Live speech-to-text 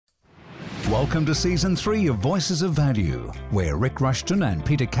Welcome to Season 3 of Voices of Value, where Rick Rushton and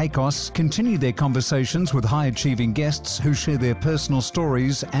Peter Kakos continue their conversations with high-achieving guests who share their personal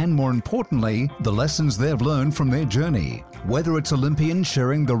stories and, more importantly, the lessons they've learned from their journey. Whether it's Olympians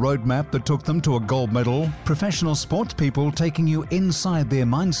sharing the roadmap that took them to a gold medal, professional sports people taking you inside their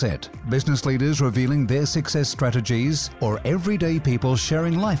mindset, business leaders revealing their success strategies, or everyday people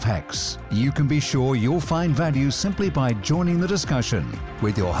sharing life hacks, you can be sure you'll find value simply by joining the discussion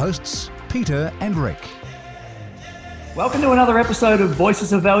with your hosts, Peter and Rick. Welcome to another episode of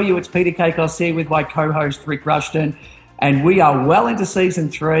Voices of Value. It's Peter Kakos here with my co-host Rick Rushton, and we are well into Season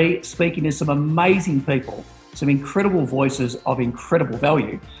 3, speaking to some amazing people, some incredible voices of incredible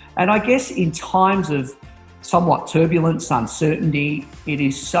value. And I guess in times of somewhat turbulence, uncertainty, it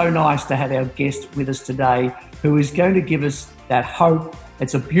is so nice to have our guest with us today who is going to give us that hope.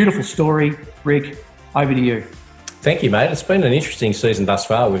 It's a beautiful story. Rick, over to you. Thank you, mate. It's been an interesting season thus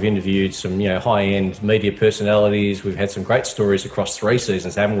far. We've interviewed some, high-end media personalities. We've had some great stories across 3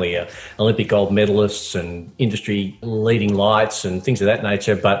 seasons, haven't we? Olympic gold medalists and industry leading lights and things of that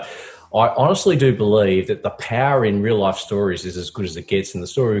nature. But I honestly do believe that the power in real-life stories is as good as it gets. And the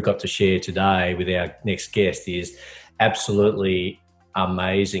story we've got to share today with our next guest is absolutely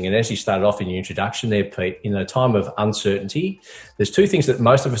amazing. And as you started off in your introduction there, Pete, in a time of uncertainty, there's 2 things that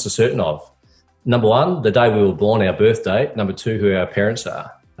most of us are certain of. Number 1, the day we were born, our birth date. Number 2, who our parents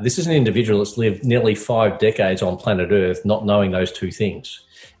are. This is an individual that's lived nearly 5 decades on planet Earth not knowing those 2 things.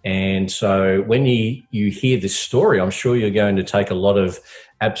 And so when you hear this story, I'm sure you're going to take a lot of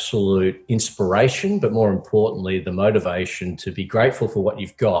absolute inspiration, but more importantly, the motivation to be grateful for what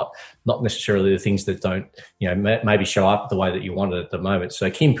you've got, not necessarily the things that don't, maybe show up the way that you want it at the moment.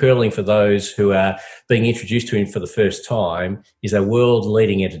 So Kym Purling, for those who are being introduced to him for the first time, is a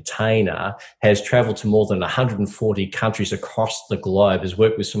world-leading entertainer, has travelled to more than 140 countries across the globe, has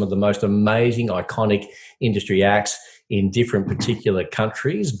worked with some of the most amazing, iconic industry acts in different particular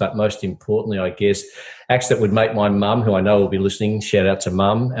countries, but most importantly, I guess, acts that would make my mum, who I know will be listening, shout out to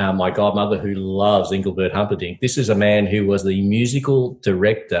mum, my godmother who loves Engelbert Humperdinck. This is a man who was the musical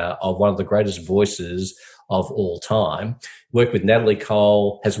director of one of the greatest voices of all time. Worked with Natalie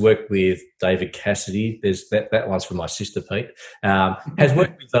Cole, has worked with David Cassidy. There's that one's for my sister, Pete. Has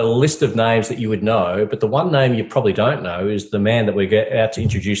worked with a list of names that you would know, but the one name you probably don't know is the man that we're about to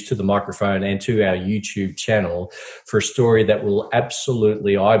introduce to the microphone and to our YouTube channel for a story that will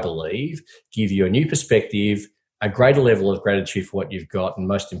absolutely, I believe, give you a new perspective, a greater level of gratitude for what you've got, and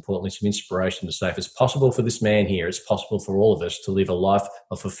most importantly, some inspiration to say if it's possible for this man here, it's possible for all of us to live a life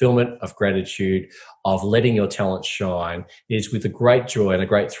of fulfillment, of gratitude, of letting your talent shine. It is with a great joy and a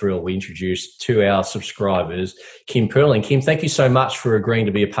great thrill we introduce to our subscribers, Kym Purling. Kym, thank you so much for agreeing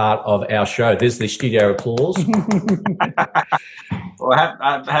to be a part of our show. There's the studio applause. Well,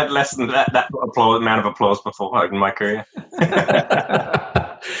 I've had less than that amount of applause before in my career.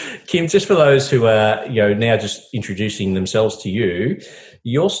 Kym, just for those who are now just introducing themselves to you,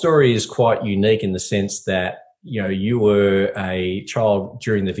 your story is quite unique in the sense that you were a child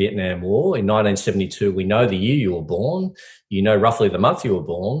during the Vietnam War in 1972. We know the year you were born. You know roughly the month you were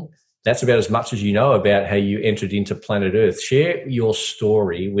born. That's about as much as you know about how you entered into planet Earth. Share your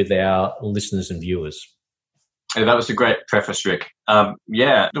story with our listeners and viewers. Yeah, that was a great preface, Rick. The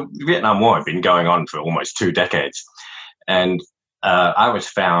Vietnam War had been going on for almost 2 decades. And I was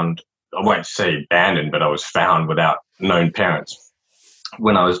found, I won't say abandoned, but I was found without known parents.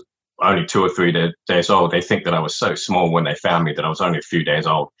 When I was only 2 or 3 days old, they think that I was so small when they found me that I was only a few days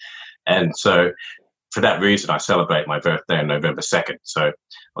old. And so for that reason, I celebrate my birthday on November 2nd. So I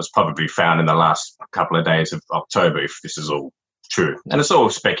was probably found in the last couple of days of October, if this is all true. And it's all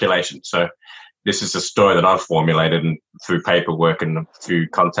speculation. So this is a story that I've formulated and through paperwork and through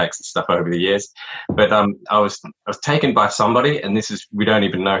contacts and stuff over the years. But I was taken by somebody, and we don't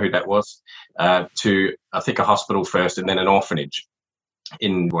even know who that was, to I think a hospital first, and then an orphanage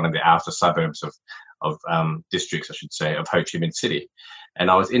in one of the outer suburbs of districts, I should say, of Ho Chi Minh City. And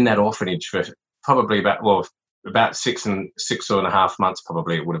I was in that orphanage for probably about 6 and a half months,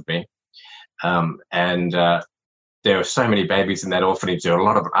 probably it would have been. There were so many babies in that orphanage. There were a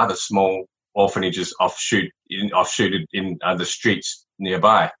lot of other small orphanages offshooted in other streets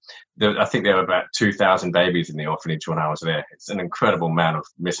nearby. I think there were about 2,000 babies in the orphanage when I was there. It's an incredible amount of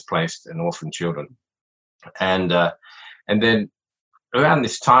misplaced and orphan children. And then around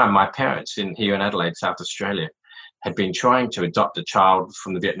this time, my parents here in Adelaide, South Australia, had been trying to adopt a child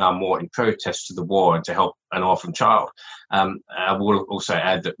from the Vietnam War in protest to the war and to help an orphan child. I will also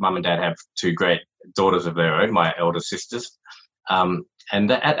add that Mum and Dad have 2 great daughters of their own, my elder sisters. And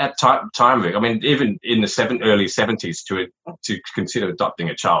at that time, I mean, even in the early 70s, to consider adopting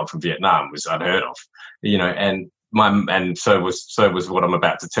a child from Vietnam was unheard of, and so was what I'm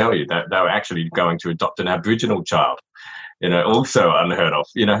about to tell you, that they were actually going to adopt an Aboriginal child, also unheard of,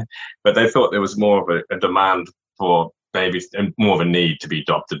 but they thought there was more of a demand for babies and more of a need to be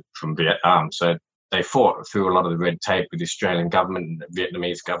adopted from Vietnam. So they fought through a lot of the red tape with the Australian government and the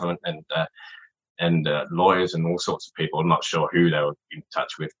Vietnamese government and lawyers and all sorts of people. I'm not sure who they were in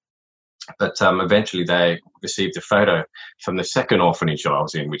touch with. But eventually they received a photo from the second orphanage I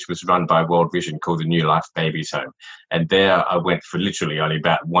was in, which was run by World Vision, called the New Life Babies Home. And there I went for literally only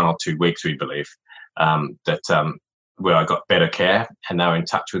about 1 or 2 weeks, we believe, where I got better care. And they were in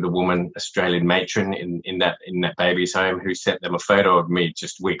touch with a woman, Australian matron in that baby's home, who sent them a photo of me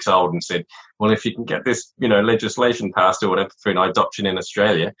just weeks old and said, well, if you can get this, legislation passed or whatever for an adoption in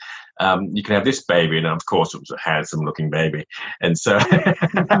Australia, you can have this baby. And of course, it was a handsome looking baby. And so,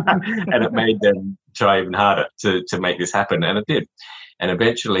 and it made them try even harder to make this happen. And it did. And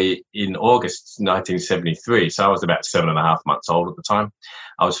eventually in August 1973, so I was about 7.5 months old at the time,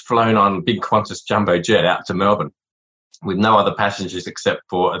 I was flown on a big Qantas jumbo jet out to Melbourne with no other passengers except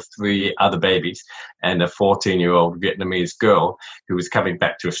for 3 other babies and a 14-year-old Vietnamese girl who was coming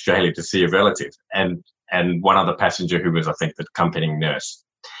back to Australia to see a relative, and one other passenger who was, I think, the accompanying nurse,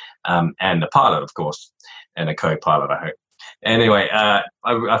 and the pilot, of course, and a co-pilot, I hope. Anyway, I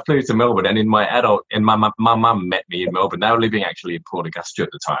flew to Melbourne, and my mum met me in Melbourne. They were living actually in Port Augusta at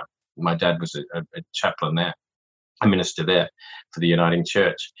the time. My dad was a chaplain there, a minister there for the Uniting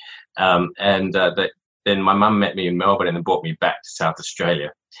Church, Then my mum met me in Melbourne and then brought me back to South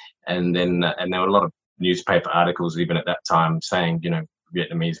Australia. And then and there were a lot of newspaper articles even at that time saying,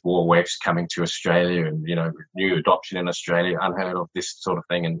 Vietnamese war waifs coming to Australia and, new adoption in Australia, unheard of, this sort of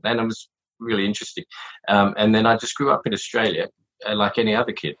thing. And it was really interesting. And then I just grew up in Australia like any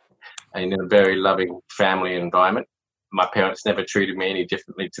other kid, in a very loving family environment. My parents never treated me any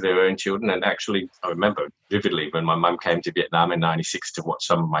differently to their own children. And actually, I remember vividly when my mum came to Vietnam in '96 to watch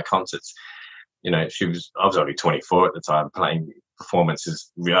some of my concerts. I was only 24 at the time, playing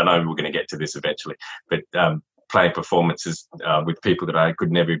performances. I know we're going to get to this eventually, but playing performances with people that I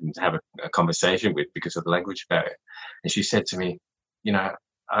could never even have a conversation with because of the language barrier. And she said to me,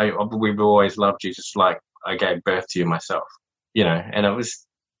 we've always loved you just like I gave birth to you myself, and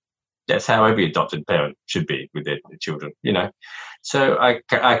that's how every adopted parent should be with their children, So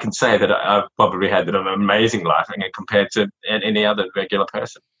I can say that I've probably had an amazing life compared to any other regular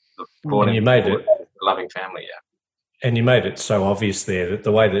person. And you made it a loving family, yeah. And you made it so obvious there that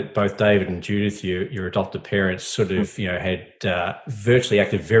the way that both David and Judith, your adopted parents, sort of, had virtually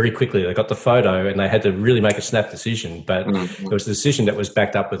acted very quickly. They got the photo and they had to really make a snap decision. But it was a decision that was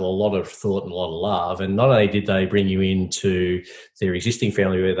backed up with a lot of thought and a lot of love. And not only did they bring you into their existing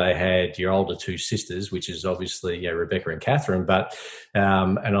family where they had your older 2 sisters, which is obviously Rebecca and Catherine, but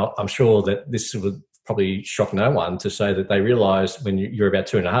and I'm sure that this would probably shock no one to say that they realised when you're about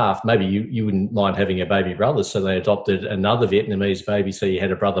 2.5, maybe you wouldn't mind having a baby brother, so they adopted another Vietnamese baby, so you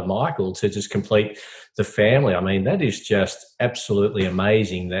had a brother Michael to just complete the family. I mean, that is just absolutely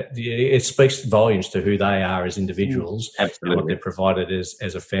amazing. That it speaks volumes to who they are as individuals and what they've provided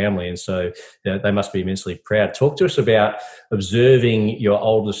as a family, and so they must be immensely proud. Talk to us about observing your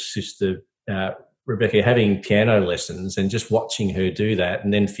oldest sister Rebecca having piano lessons and just watching her do that,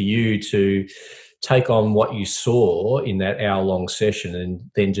 and then for you to take on what you saw in that hour-long session and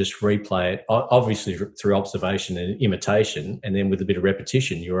then just replay it, obviously through observation and imitation, and then with a bit of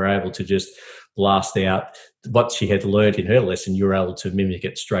repetition, you were able to just blast out what she had learned in her lesson. You were able to mimic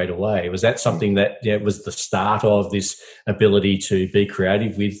it straight away. Was that something that was the start of this ability to be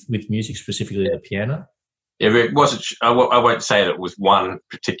creative with music, specifically the piano? Yeah, it wasn't. I won't say that it was one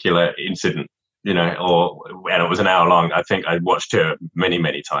particular incident, and it was an hour long. I think I watched her many,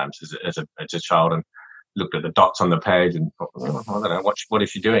 many times as a child and looked at the dots on the page and thought, I don't know, what is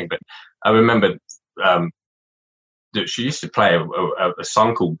she doing? But I remember that she used to play a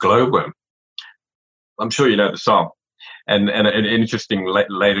song called Glowworm. I'm sure you know the song. And interesting,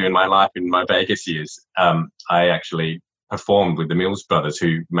 later in my life, in my Vegas years, I actually performed with the Mills Brothers,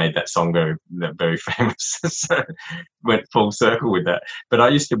 who made that song very famous. So went full circle with that. But I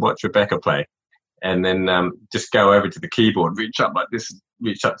used to watch Rebecca play, and then just go over to the keyboard, reach up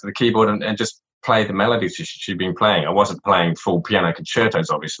to the keyboard and just play the melodies she'd been playing. I wasn't playing full piano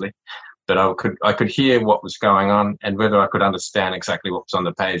concertos, obviously, but I could hear what was going on and whether I could understand exactly what was on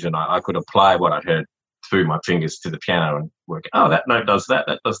the page, and I could apply what I heard through my fingers to the piano and work. Oh, that note does that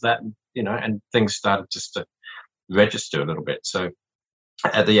does that, and things started just to register a little bit. So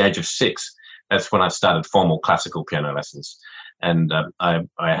at the age of 6, that's when I started formal classical piano lessons. And I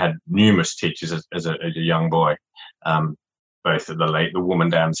had numerous teachers as a young boy, both the woman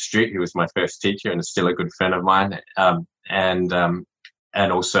down the street who was my first teacher and is still a good friend of mine, and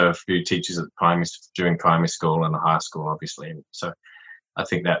also a few teachers during primary school and high school, obviously. And so I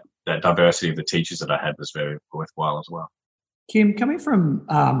think that diversity of the teachers that I had was very worthwhile as well. Kym, coming from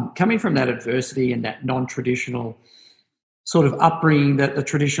that adversity and that non-traditional sort of upbringing that the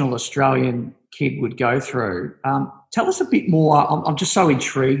traditional Australian kid would go through, tell us a bit more. I'm just so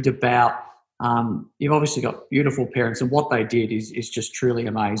intrigued about, you've obviously got beautiful parents, and what they did is just truly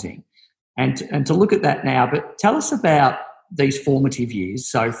amazing. And to look at that now, but tell us about these formative years.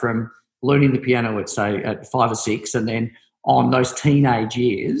 So from learning the piano at 5 or 6, and then on those teenage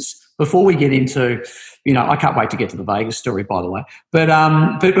years, before we get into, I can't wait to get to the Vegas story, by the way,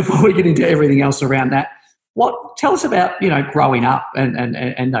 but before we get into everything else around that, tell us about, growing up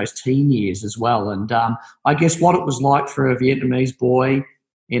and those teen years as well. And I guess what it was like for a Vietnamese boy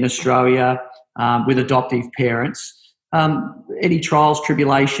in Australia with adoptive parents. Any trials,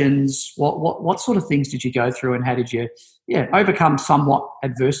 tribulations, what sort of things did you go through, and how did you overcome somewhat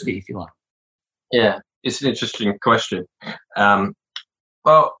adversity, if you like? Yeah, it's an interesting question.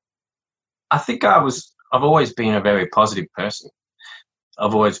 Well, I think I've always been a very positive person.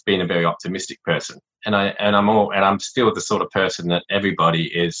 I've always been a very optimistic person, and I'm still the sort of person that everybody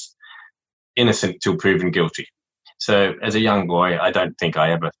is innocent till proven guilty. So as a young boy, I don't think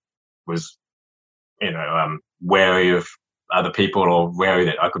I ever was, wary of other people or wary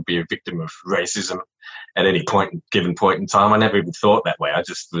that I could be a victim of racism at any given point in time. I never even thought that way.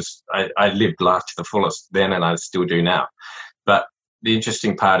 I lived life to the fullest then, and I still do now. But the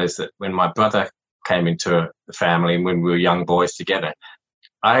interesting part is that when my brother came into the family and when we were young boys together,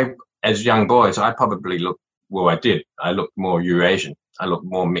 as young boys, I probably I looked more Eurasian. I looked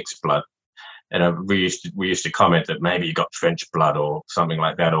more mixed blood. And we used to comment that maybe you got French blood or something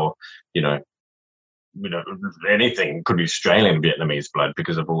like that, or, anything could be Australian Vietnamese blood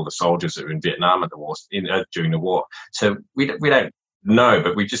because of all the soldiers that were in Vietnam at the war, during the war. So we don't know,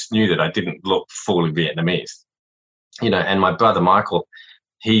 but we just knew that I didn't look fully Vietnamese, and my brother Michael,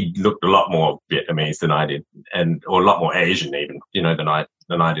 he looked a lot more Vietnamese than I did, or a lot more Asian even, than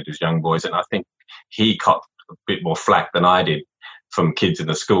I did as young boys. And I think he caught a bit more flack than I did from kids in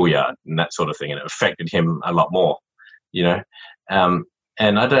the schoolyard and that sort of thing. And it affected him a lot more,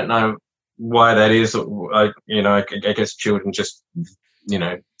 and I don't know why that is. I guess children just,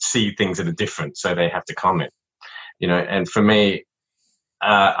 see things that are different, so they have to comment, and for me,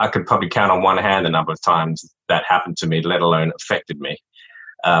 I could probably count on one hand the number of times that happened to me, let alone affected me.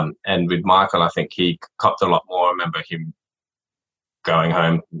 And with Michael, I think he copped a lot more. I remember him going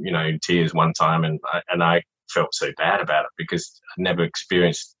home, in tears one time, and I felt so bad about it because I never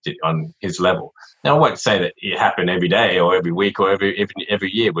experienced it on his level. Now, I won't say that it happened every day or every week or every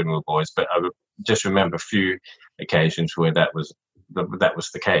year when we were boys, but I just remember a few occasions where that was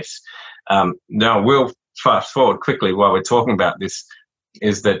the case. Now, we'll fast forward quickly while we're talking about this,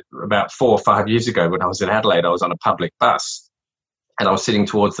 is that about 4 or 5 years ago when I was in Adelaide, I was on a public bus. And I was sitting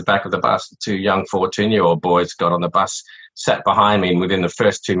towards the back of the bus. 2 young 14-year-old boys got on the bus, sat behind me, and within the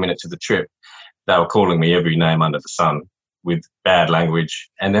first 2 minutes of the trip, they were calling me every name under the sun with bad language.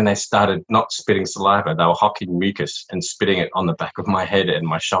 And then they started not spitting saliva. They were hocking mucus and spitting it on the back of my head and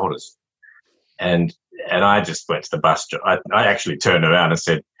my shoulders. And I just went to the bus. I actually turned around and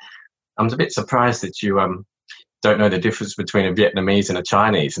said, I'm a bit surprised that you don't know the difference between a Vietnamese and a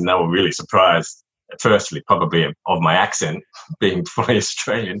Chinese. And they were really surprised. Firstly, probably of my accent being fully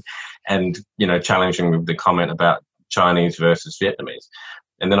Australian, and challenging with the comment about Chinese versus Vietnamese.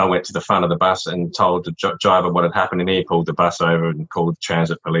 And then I went to the front of the bus and told the driver what had happened, and he pulled the bus over and called the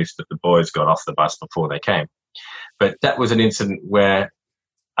transit police that the boys got off the bus before they came. But that was an incident where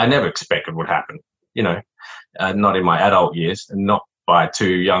I never expected would happen, not in my adult years, and not by 2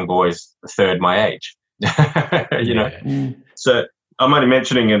 young boys a third my age, So I'm only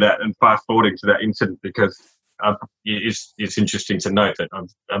mentioning that and fast forwarding to that incident because it's interesting to note that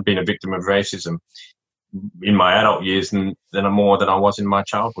I've been a victim of racism in my adult years and more than I was in my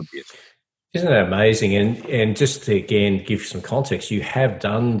childhood years. Isn't that amazing? And just to, again, give some context, you have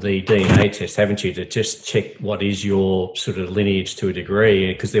done the DNA test, haven't you, to just check what is your sort of lineage to a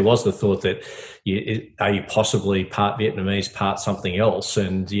degree? Because there was the thought that are you possibly part Vietnamese, part something else?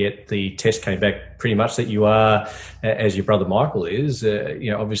 And yet the test came back pretty much that you are, as your brother Michael is,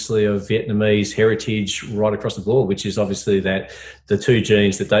 obviously of Vietnamese heritage right across the board, which is obviously that the 2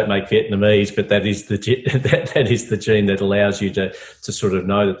 genes that don't make Vietnamese, but that is the gene that allows you to sort of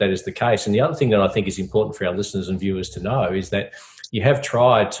know that is the case. And the other thing that I think is important for our listeners and viewers to know is that you have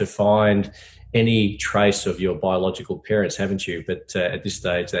tried to find any trace of your biological parents, haven't you? But at this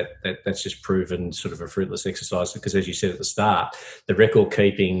stage, that's just proven sort of a fruitless exercise because, as you said at the start, the record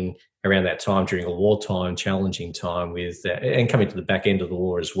keeping around that time during a wartime, challenging time with, and coming to the back end of the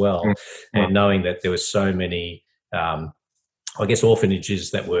war as well, and knowing that there were so many, I guess, orphanages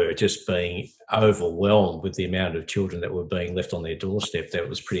that were just being overwhelmed with the amount of children that were being left on their doorstep, that it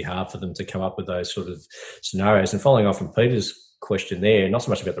was pretty hard for them to come up with those sort of scenarios. And following on from Peter's question there, not so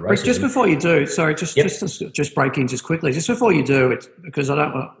much about the racism. Just before you do, sorry, just break in just quickly. Just before you do, because I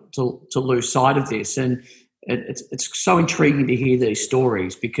don't want to lose sight of this, and it's so intriguing to hear these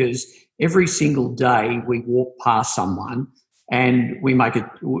stories because every single day we walk past someone and we make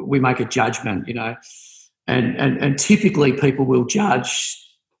a judgment, you know, and typically people will judge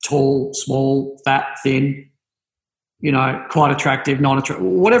tall, small, fat, thin, you know, quite attractive, not attractive,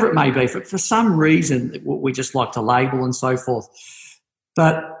 whatever it may be. For some reason, we just like to label and so forth.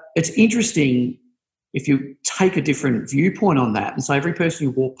 But it's interesting if you take a different viewpoint on that and say every person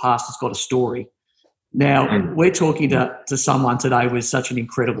you walk past has got a story. Now, we're talking to someone today with such an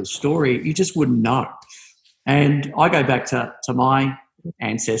incredible story, you just wouldn't know. And I go back to my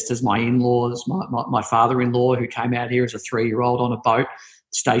ancestors, my in-laws, my father-in-law who came out here as a 3-year-old on a boat,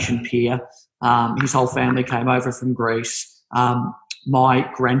 Station Pier. His whole family came over from Greece.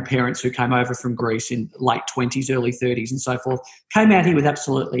 My grandparents who came over from Greece in late 20s, early 30s and so forth, came out here with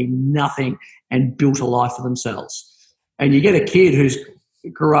absolutely nothing and built a life for themselves. And you get a kid who's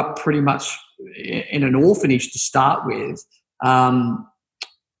grew up pretty much in an orphanage to start with, you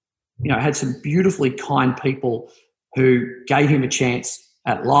know, had some beautifully kind people who gave him a chance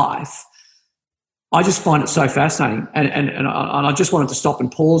at life. I just find it so fascinating, and I just wanted to stop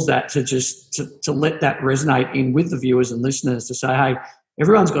and pause that to let that resonate in with the viewers and listeners to say, hey,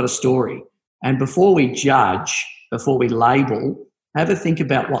 everyone's got a story, and before we judge, before we label, have a think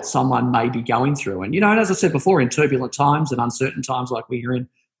about what someone may be going through. And, you know, and as I said before, in turbulent times and uncertain times like we're in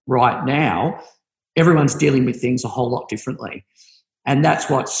right now, everyone's dealing with things a whole lot differently. And that's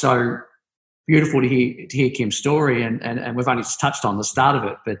what's so beautiful to hear Kym's story, and we've only just touched on the start of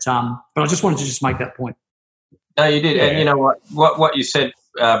it. But I just wanted to just make that point. No, you did. Yeah. And you know what you said,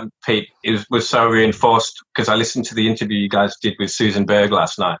 Pete, was so reinforced because I listened to the interview you guys did with Susan Berg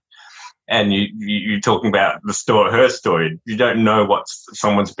last night. And you talking about her story. You don't know what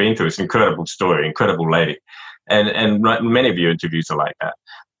someone's been through. It's an incredible story, incredible lady. And many of your interviews are like that.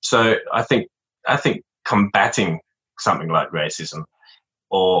 So I think combating something like racism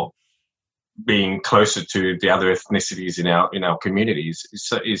or being closer to the other ethnicities in our communities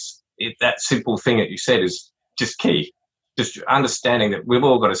is that simple thing that you said is just key. Just understanding that we've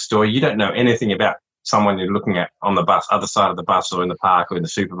all got a story. You don't know anything about someone you're looking at on the bus, other side of the bus, or in the park or in the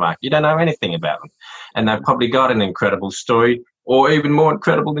supermarket. You don't know anything about them, and they've probably got an incredible story, or even more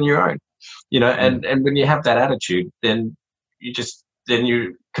incredible than your own. You know, and when you have that attitude, then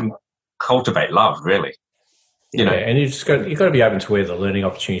you can cultivate love, really. You know, and you've got to be open to where the learning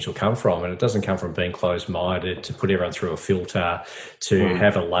opportunities will come from, and it doesn't come from being closed-minded, to put everyone through a filter, to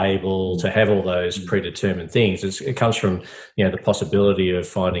have a label, to have all those predetermined things. It comes from, you know, the possibility of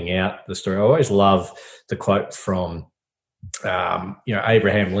finding out the story. I always love the quote from you know,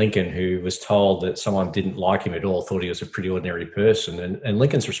 Abraham Lincoln, who was told that someone didn't like him at all, thought he was a pretty ordinary person, and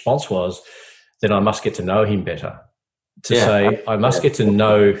Lincoln's response was, "Then I must get to know him better." I must get to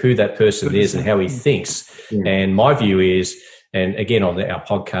know who that person is and how he thinks. And my view is, and again on our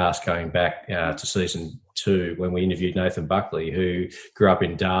podcast going back to season 2, when we interviewed Nathan Buckley, who grew up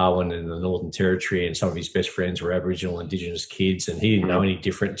in Darwin in the Northern Territory, and some of his best friends were Aboriginal Indigenous kids, and he didn't know any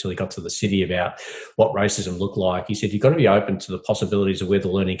different until he got to the city about what racism looked like. He said, you've got to be open to the possibilities of where the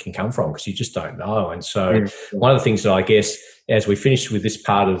learning can come from, because you just don't know. And so one of the things that I guess, as we finish with this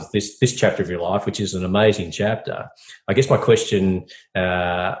part of this chapter of your life, which is an amazing chapter, I guess my question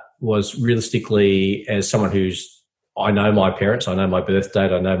was, realistically, as someone I know my parents, I know my birth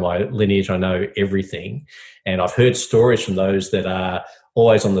date, I know my lineage, I know everything. And I've heard stories from those that are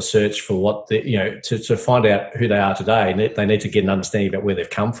always on the search for what to find out who they are today. And they need to get an understanding about where they've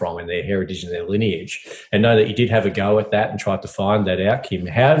come from and their heritage and their lineage, and know that you did have a go at that and tried to find that out. Kym,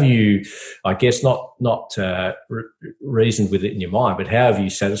 how have you, I guess, not reasoned with it in your mind, but how have you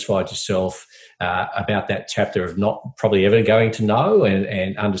satisfied yourself about that chapter of not probably ever going to know,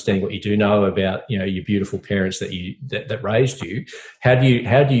 and understanding what you do know about, you know, your beautiful parents that raised you? How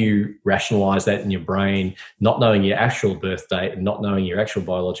do you rationalize that in your brain, not knowing your actual birth date and not knowing your actual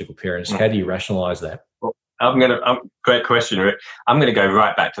biological parents? How do you rationalize that? Well, great question, Rick. I'm going to go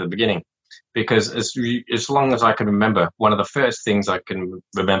right back to the beginning, because as long as I can remember, one of the first things I can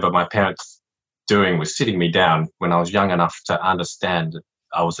remember my parents doing was sitting me down when I was young enough to understand that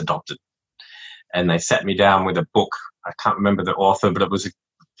I was adopted. and they sat me down with a book. I can't remember the author, but it was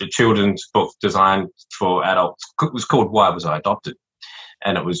a children's book designed for adults. It was called Why Was I Adopted?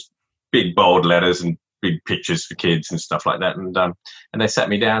 And it was big, bold letters and big pictures for kids and stuff like that. And they sat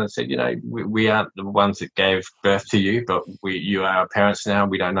me down and said, we aren't the ones that gave birth to you, but you are our parents now.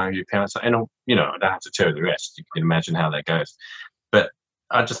 We don't know who your parents are. And, I don't have to tell you the rest. You can imagine how that goes. But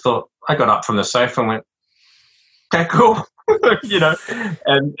I just thought, I got up from the sofa and went, okay, cool.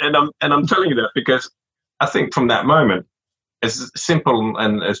 and I'm telling you that because I think from that moment, as simple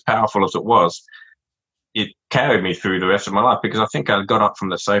and as powerful as it was, it carried me through the rest of my life, because I think I got up from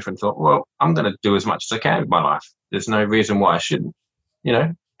the sofa and thought, well, I'm going to do as much as I can with my life. There's no reason why I shouldn't,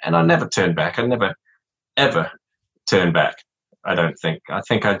 and I never turned back. I never, ever turned back, I don't think. I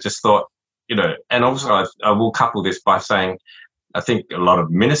think I just thought, and also I will couple this by saying, I think a lot of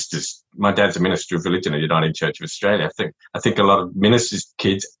ministers, my dad's a minister of religion at the United Church of Australia. I think a lot of ministers'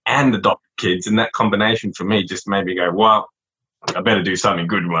 kids and adopted kids, and that combination for me just made me go, well, I better do something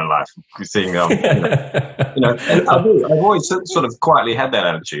good in my life. Seeing, and I've always sort of quietly had that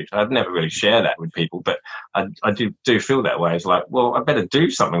attitude. I've never really shared that with people, but I do feel that way. It's like, well, I better do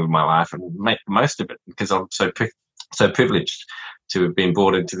something with my life and make the most of it, because I'm so privileged to have been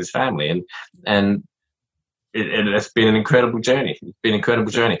brought into this family, and it's been an incredible journey. It's been an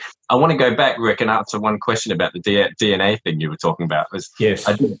incredible journey. I want to go back, Rick, and answer one question about the DNA thing you were talking about. Yes.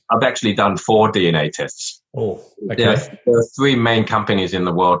 I've actually done 4 DNA tests. Oh, okay. There are 3 main companies in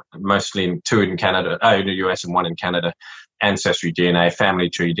the world, mostly 2 in Canada, in the US and 1 in Canada: Ancestry DNA, Family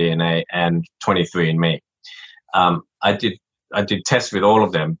Tree DNA, and 23andMe. I did tests with all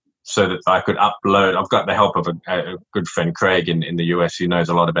of them so that I could upload. I've got the help of a good friend, Craig, in the US, who knows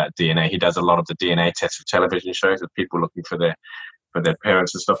a lot about DNA. He does a lot of the DNA tests for television shows with people looking for their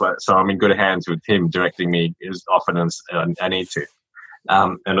parents and stuff like that. So I'm in good hands with him, directing me as often as I need to,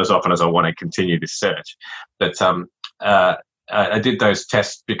 and as often as I want to continue this search. But I did those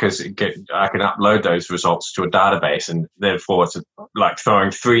tests because I can upload those results to a database, and therefore it's like throwing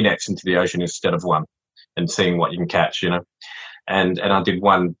 3 nets into the ocean instead of 1, and seeing what you can catch, And I did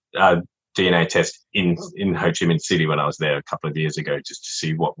one DNA test in Ho Chi Minh City when I was there a couple of years ago, just to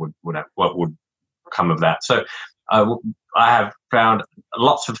see what would come of that. So I have found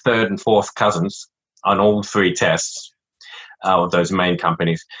lots of 3rd and 4th cousins on all 3 tests of those main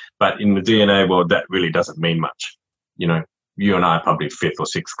companies. But in the DNA world, that really doesn't mean much. You and I are probably 5th or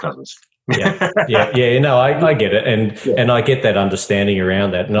 6th cousins. Yeah. No, I get it, and I get that understanding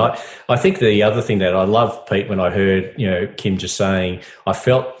around that. And I think the other thing that I love, Pete, when I heard Kym just saying, I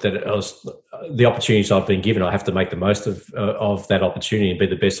felt that it was the opportunities I've been given. I have to make the most of that opportunity and be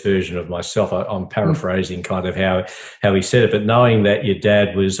the best version of myself. I'm paraphrasing kind of how he said it, but knowing that your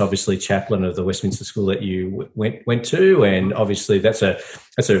dad was obviously chaplain of the Westminster School that you went to, and obviously that's a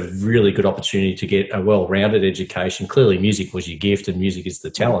really good opportunity to get a well-rounded education. Clearly, music was your gift, and music is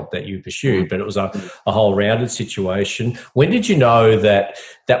the talent that you pursued, but it was a whole rounded situation. When did you know that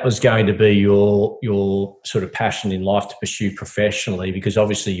was going to be your sort of passion in life to pursue professionally? Because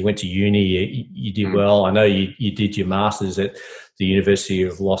obviously you went to uni, you did well. I know you did your master's at the University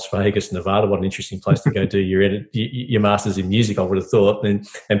of Las Vegas, Nevada. What an interesting place to go do your master's in music, I would have thought. And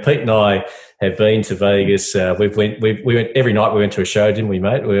Pete and I have been to Vegas. We went every night. We went to a show, didn't we,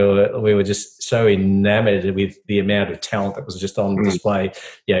 mate? We were just so enamored with the amount of talent that was just on display.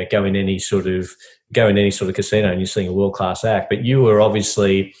 Go in any sort of casino and you're seeing a world class act. But you were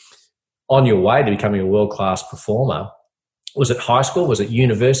obviously on your way to becoming a world class performer. Was it high school? Was it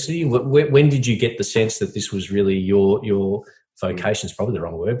university? When did you get the sense that this was really your vocation? Is probably the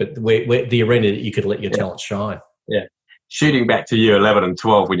wrong word, but where the arena that you could let your talent shine? Yeah. Shooting back to year 11 and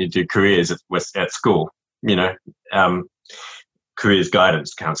 12 when you do careers at school, careers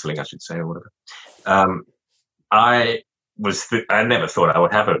guidance counselling, I should say, or whatever. I never thought I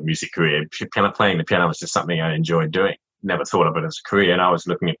would have a music career. Playing the piano was just something I enjoyed doing. Never thought of it as a career. And I was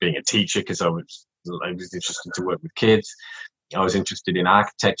looking at being a teacher because I was interested to work with kids. I was interested in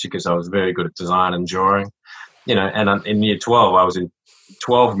architecture because I was very good at design and drawing. And in year 12, I was in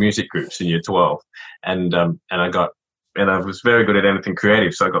 12 music groups in year 12, and I was very good at anything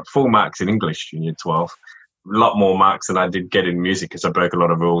creative. So I got full marks in English in year 12, a lot more marks than I did get in music because I broke a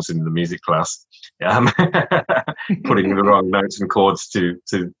lot of rules in the music class, putting the wrong notes and chords to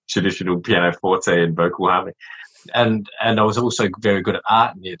traditional piano forte and vocal harmony. And I was also very good at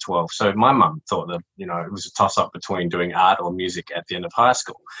art in year 12. So my mum thought that, it was a toss-up between doing art or music at the end of high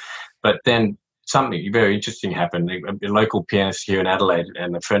school. But then something very interesting happened. A local pianist here in Adelaide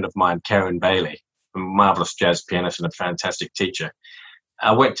and a friend of mine, Karen Bailey, a marvellous jazz pianist and a fantastic teacher.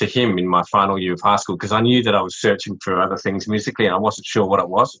 I went to him in my final year of high school because I knew that I was searching for other things musically and I wasn't sure what it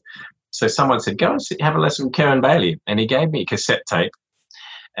was. So someone said, go and have a lesson with Karen Bailey. And he gave me a cassette tape.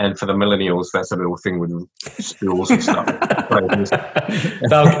 And for the millennials, that's a little thing with spools and stuff. They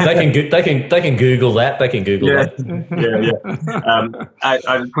can Google that. They can Google that.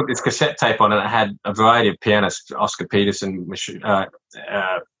 I put this cassette tape on, and it had a variety of pianists: Oscar Peterson,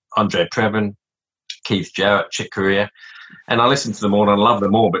 Andre Previn, Keith Jarrett, Chick Corea, and I listened to them all and I loved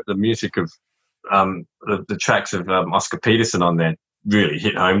them all. But the music of the tracks of Oscar Peterson on there really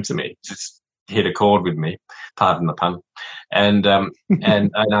hit home to me. Just hit a chord with me. Pardon the pun. And I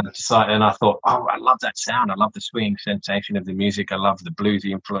thought, oh, I love that sound. I love the swinging sensation of the music. I love the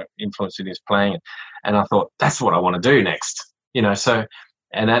bluesy influence it is playing. And I thought, that's what I want to do next. So,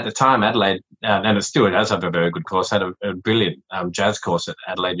 and at the time, Adelaide, and it still does have a very good course, had a brilliant jazz course at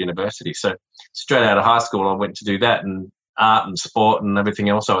Adelaide University. So straight out of high school, I went to do that, and art and sport and everything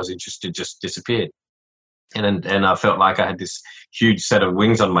else I was interested just disappeared. And I felt like I had this huge set of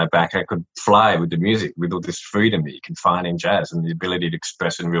wings on my back. I could fly with the music, with all this freedom that you can find in jazz and the ability to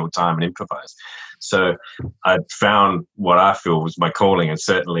express in real time and improvise. So I found what I feel was my calling, and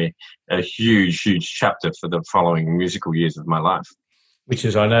certainly a huge, huge chapter for the following musical years of my life. Which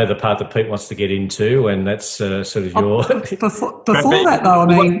is, I know, the part that Pete wants to get into, and that's sort of your... Before that, though, I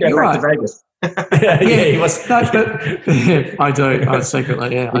mean, you're right. Vegas. He was. No, I do. I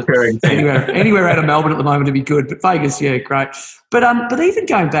secretly, anywhere out of Melbourne at the moment would be good, but Vegas, yeah, great. But even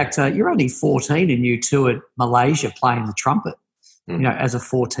going back to, you're only 14 and you toured Malaysia playing the trumpet, as a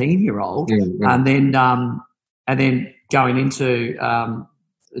 14-year-old, and then going into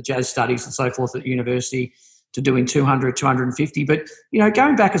the jazz studies and so forth at university to doing 200, 250. But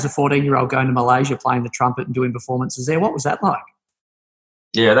going back as a 14-year-old, going to Malaysia playing the trumpet and doing performances there, what was that like?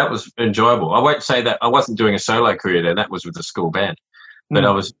 Yeah, that was enjoyable. I won't say that I wasn't doing a solo career there. That was with the school band, but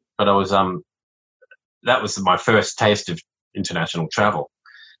I was. That was my first taste of international travel,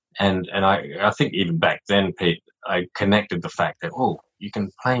 and I think even back then, Pete, I connected the fact that you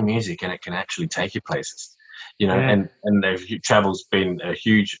can play music and it can actually take you places, and travel's been a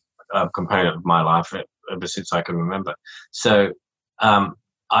huge component of my life ever since I can remember. So.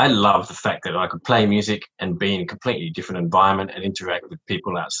 I love the fact that I could play music and be in a completely different environment and interact with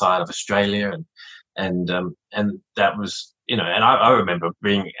people outside of Australia, and that was and I remember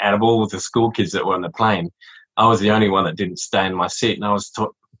being, out of all the school kids that were on the plane, I was the only one that didn't stay in my seat, and I was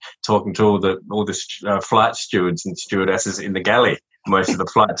talking to all the flight stewards and stewardesses in the galley most of the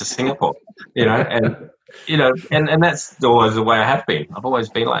flight to Singapore, and that's always the way I have been. I've always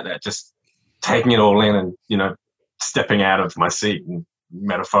been like that, just taking it all in and stepping out of my seat and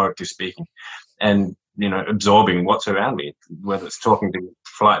metaphorically speaking, and absorbing what's around me, whether it's talking to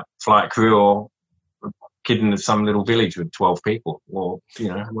flight crew or a kid in some little village with 12 people, or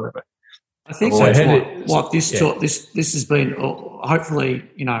whatever. I think so. What this has been. Hopefully,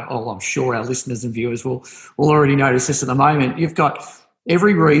 I'm sure our listeners and viewers will already notice this at the moment. You've got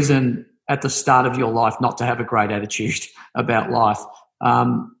every reason at the start of your life not to have a great attitude about life.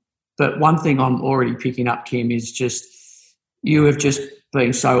 But one thing I'm already picking up, Kym, is just you have just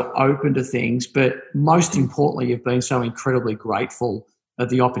been so open to things, but most importantly, you've been so incredibly grateful of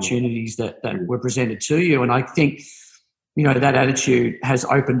the opportunities that were presented to you. And I think, that attitude has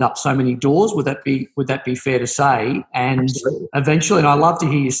opened up so many doors. Would that be fair to say? And absolutely. Eventually, and I love to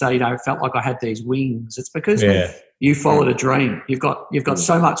hear you say, it felt like I had these wings. It's because you followed a dream. You've got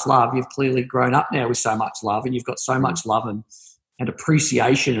so much love. You've clearly grown up now with so much love, and you've got so much love and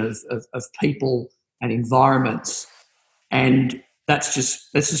appreciation of people and environments. And this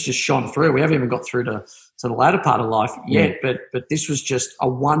has just shone through. We haven't even got through to the latter part of life yet, but this was just a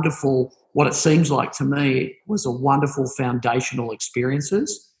wonderful, what it seems like to me was a wonderful foundational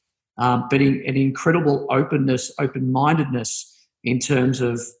experiences, but an incredible openness, open-mindedness in terms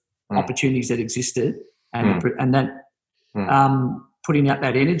of opportunities that existed and that putting out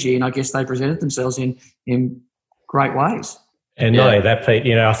that energy, and I guess they presented themselves in great ways. And not only that, Pete,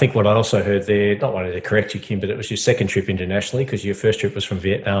 I think what I also heard there, not wanting to correct you, Kym, but it was your second trip internationally, because your first trip was from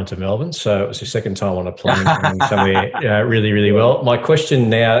Vietnam to Melbourne. So it was your second time on a plane somewhere really, really well. My question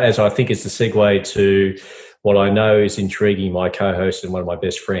now, as I think is the segue to what I know is intriguing my co-host and one of my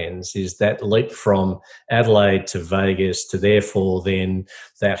best friends, is that leap from Adelaide to Vegas to therefore then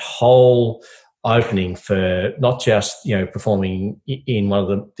that whole opening for not just performing in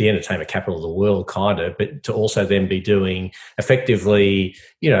one of the entertainment capital of the world, kind of, but to also then be doing effectively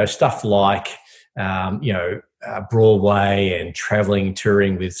stuff like Broadway and traveling,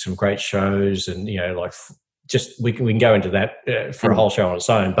 touring with some great shows, and we can go into that for a whole show on its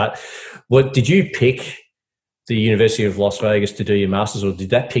own. But what did you pick the University of Las Vegas to do your masters, or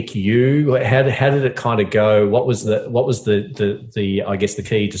did that pick you? How did it kind of go? What was the I guess the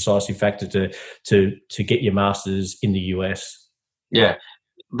key decisive factor to get your masters in the US? Yeah,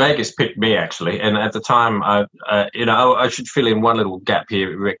 Vegas picked me actually, and at the time, I should fill in one little gap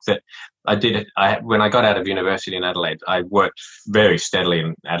here, Rick. That when I got out of university in Adelaide, I worked very steadily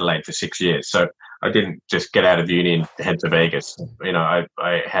in Adelaide for 6 years. So I didn't just get out of uni and head to Vegas. I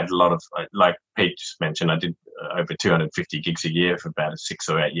had a lot of, like Pete just mentioned, I did over 250 gigs a year for about a 6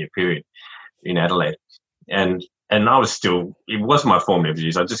 or 8 year period in Adelaide, and I was still, it was my formative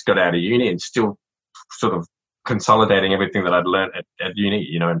years. I just got out of uni and still sort of consolidating everything that I'd learned at uni,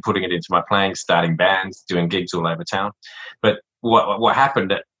 and putting it into my playing, starting bands, doing gigs all over town. But what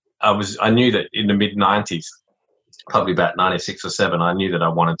happened, I knew that in the mid-90s, probably about 96 or 7, I knew that I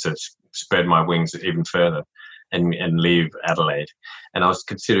wanted to spread my wings even further and leave Adelaide. And I was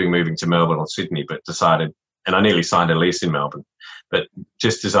considering moving to Melbourne or Sydney, but decided, and I nearly signed a lease in Melbourne. But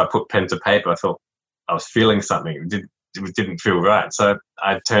just as I put pen to paper, I thought I was feeling something. It didn't feel right. So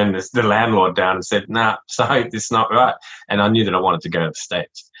I turned the landlord down and said, "Nah, sorry, this is not right." And I knew that I wanted to go to the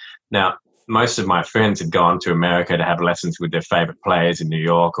States. Now, most of my friends had gone to America to have lessons with their favorite players in New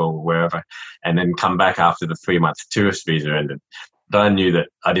York or wherever, and then come back after the 3-month tourist visa ended. But I knew that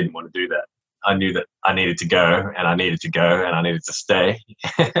I didn't want to do that. I knew that I needed to go, and I needed to go, and I needed to stay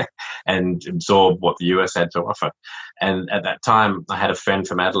and absorb what the US had to offer. And at that time, I had a friend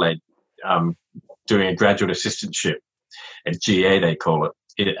from Adelaide doing a graduate assistantship at GA, they call it,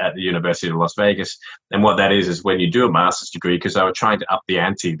 at the University of Las Vegas. And what that is when you do a master's degree, because I was trying to up the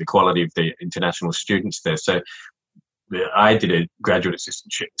ante, the quality of the international students there. So I did a graduate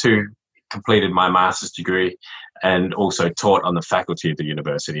assistantship too, completed my master's degree, and also taught on the faculty of the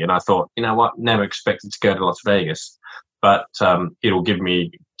university. And I thought, you know what, never expected to go to Las Vegas, but it'll give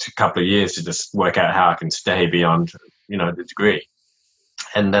me a couple of years to just work out how I can stay beyond, the degree.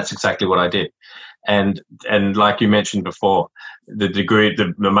 And that's exactly what I did. And like you mentioned before, the degree,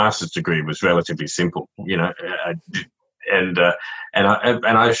 the master's degree was relatively simple, and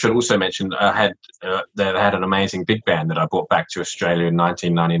I should also mention I had an amazing big band that I brought back to Australia in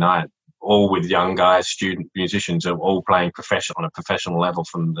 1999, all with young guys, student musicians, all playing on a professional level,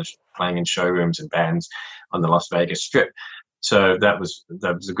 from playing in showrooms and bands on the Las Vegas Strip. So that was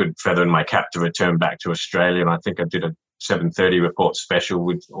a good feather in my cap to return back to Australia, and I think I did a 7:30 report special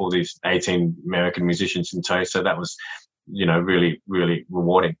with all these 18 American musicians in tow. So that was, really, really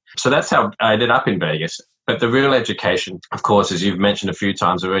rewarding. So that's how I ended up in Vegas. But the real education, of course, as you've mentioned a few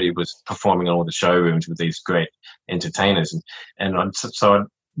times already, was performing in all the showrooms with these great entertainers. And so I'd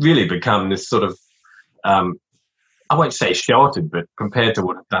really become this sort of, I won't say sheltered, but compared to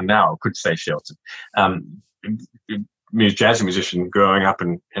what I've done now, I could say sheltered. Jazz musician growing up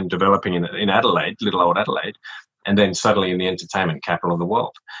and developing in Adelaide, little old Adelaide, and then suddenly in the entertainment capital of the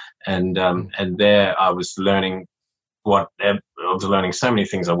world. And there I was learning so many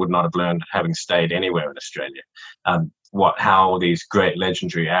things I would not have learned having stayed anywhere in Australia. How these great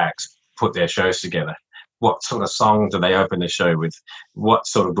legendary acts put their shows together. What sort of song do they open the show with? What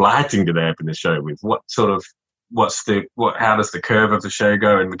sort of lighting do they open the show with? How does the curve of the show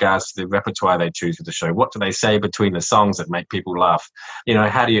go in regards to the repertoire they choose for the show? What do they say between the songs that make people laugh?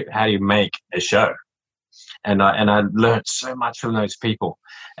 How do you make a show? And I learned so much from those people,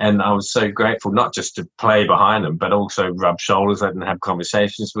 and I was so grateful not just to play behind them, but also rub shoulders and have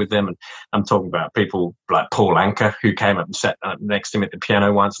conversations with them. And I'm talking about people like Paul Anka, who came up and sat next to me at the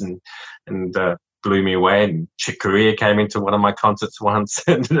piano once and blew me away. And Chick Corea came into one of my concerts once,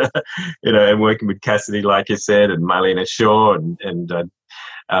 and and working with Cassidy, like you said, and Marlena Shaw and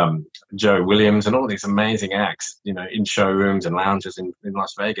Joe Williams and all these amazing acts, in showrooms and lounges in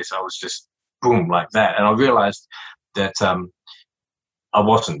Las Vegas. I was just boom, like that. And I realized that I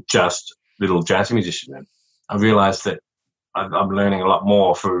wasn't just little jazz musician then. I realized that I'm learning a lot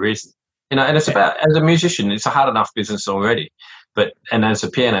more for a reason. And it's about, as a musician, it's a hard enough business already. And as a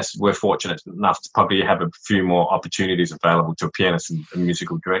pianist, we're fortunate enough to probably have a few more opportunities available to a pianist and a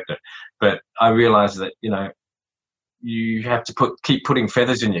musical director. But I realized that, you have to keep putting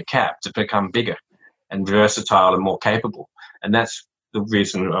feathers in your cap to become bigger and versatile and more capable. And that's the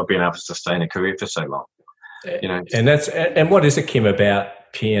reason I've been able to sustain a career for so long. And what is it, Kym, about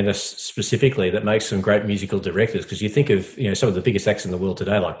pianists specifically that makes them great musical directors? Because you think of some of the biggest acts in the world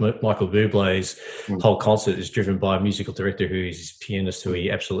today, like Michael Bublé's whole concert is driven by a musical director who is his pianist, who he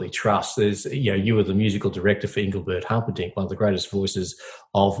absolutely trusts. There's you were the musical director for Engelbert Humperdinck, one of the greatest voices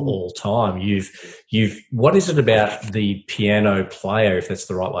of all time. What is it about the piano player, if that's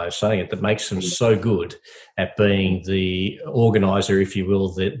the right way of saying it, that makes them so good at being the organizer, if you will,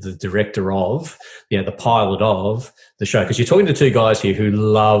 the director of, the pilot of the show? Because you're talking to two guys here who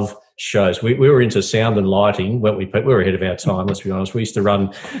love shows. We were into sound and lighting, weren't we? We were ahead of our time, let's be honest. We used to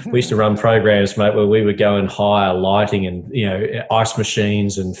run programs, mate, where we would go and hire lighting and ice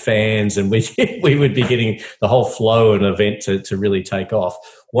machines and fans, and we would be getting the whole flow of an event to really take off.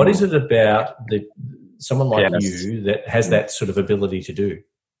 What is it about someone like you that has that sort of ability to do?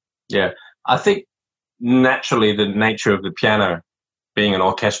 Yeah, I think naturally the nature of the piano being an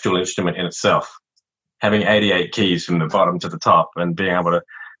orchestral instrument in itself, having 88 keys from the bottom to the top and being able to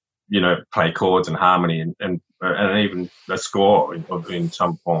play chords and harmony and even a score in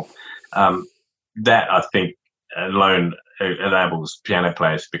some form. That I think alone enables piano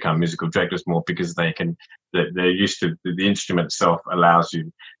players to become musical directors more, because they're used to the instrument itself allows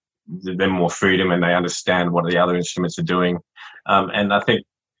them more freedom, and they understand what the other instruments are doing. And I think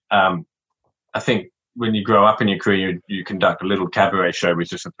when you grow up in your career, you conduct a little cabaret show,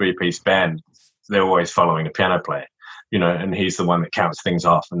 which is a 3-piece band. They're always following a piano player. And he's the one that counts things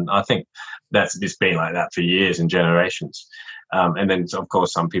off. And I think it's been like that for years and generations. And then, of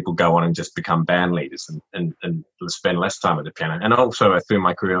course, some people go on and just become band leaders and spend less time at the piano. And also, through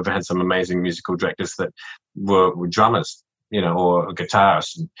my career, I've had some amazing musical directors that were drummers, or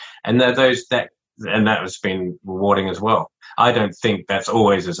guitarists. And that has been rewarding as well. I don't think that's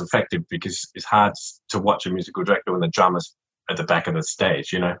always as effective, because it's hard to watch a musical director when the drummer's at the back of the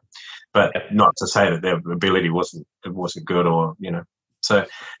stage, but not to say that their ability wasn't good, or so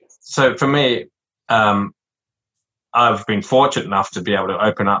for me, I've been fortunate enough to be able to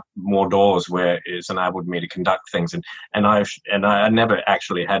open up more doors where it's enabled me to conduct things, and I never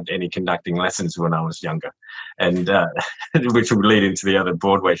actually had any conducting lessons when I was younger, and which will lead into the other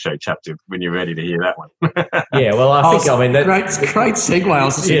Broadway show chapter when you're ready to hear that one. Yeah, well, I think great segue. I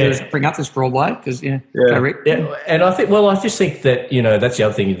was just going to bring up this Broadway because go, Rick. Yeah, and I just think that that's the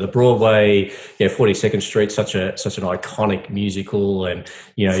other thing. The Broadway, 42nd Street, such an iconic musical, and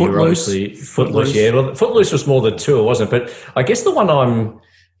you're obviously Footloose. Yeah, well, Footloose was more than two, wasn't it? But I guess the one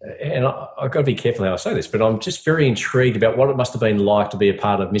I've got to be careful how I say this, but I'm just very intrigued about what it must have been like to be a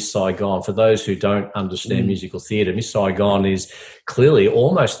part of Miss Saigon. For those who don't understand musical theatre, Miss Saigon is clearly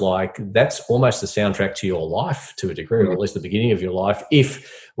almost that's almost the soundtrack to your life to a degree, or at least the beginning of your life,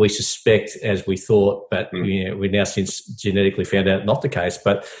 if we suspect, as we thought, but we now since genetically found out not the case.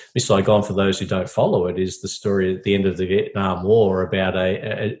 But Miss Saigon, for those who don't follow it, is the story at the end of the Vietnam War about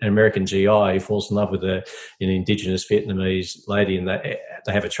an American GI who falls in love with an indigenous Vietnamese lady, and they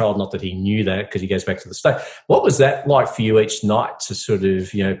have a child. Not that he knew that, because he goes back to the state. What was that like for you each night to sort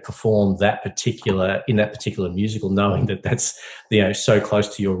of perform in that particular musical, knowing that that's so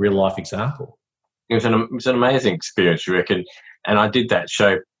close to your real life example? It was an amazing experience, Rick, and I did that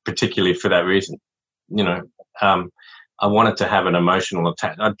show particularly for that reason. I wanted to have an emotional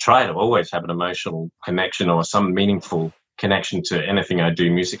attach. I try to always have an emotional connection or some meaningful connection to anything I do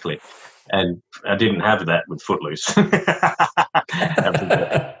musically, and I didn't have that with Footloose.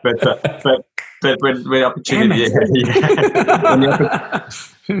 but when the opportunity,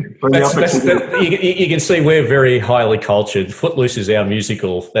 you can see we're very highly cultured. Footloose is our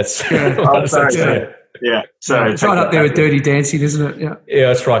musical. That's yeah. So it's right up there with Dirty Dancing, isn't it? Yeah.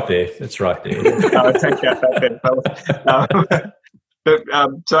 Yeah, it's right there. I'll take that. But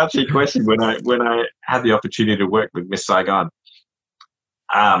to answer your question, when I had the opportunity to work with Miss Saigon,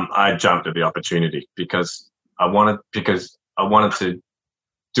 I jumped at the opportunity because I wanted to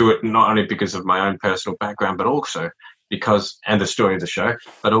do it not only because of my own personal background, but also and the story of the show,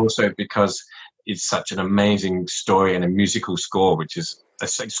 but also because it's such an amazing story and a musical score, which is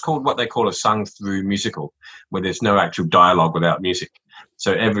it's called what they call a sung-through musical, where there's no actual dialogue without music.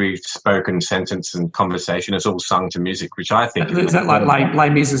 So every spoken sentence and conversation is all sung to music, which I think is that like Les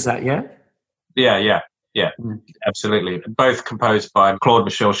Mis, is that, yeah? Yeah, absolutely. Both composed by Claude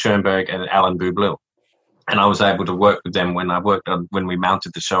Michel Schoenberg and Alan Boublil. And I was able to work with them when we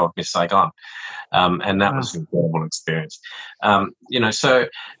mounted the show of Miss Saigon. And that was an incredible experience. So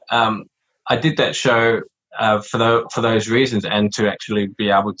I did that show for those reasons, and to actually be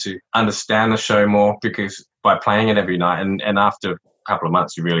able to understand the show more, because by playing it every night, and after a couple of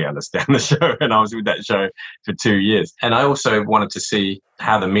months you really understand the show, and I was with that show for 2 years. And I also wanted to see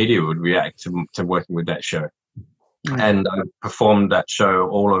how the media would react to working with that show. And I performed that show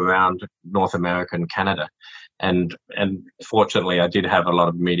all around North America and Canada. And fortunately, I did have a lot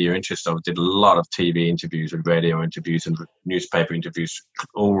of media interest. I did a lot of TV interviews and radio interviews and newspaper interviews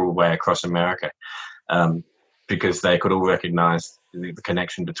all the way across America, because they could all recognize the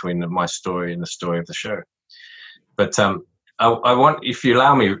connection between my story and the story of the show. But I want, if you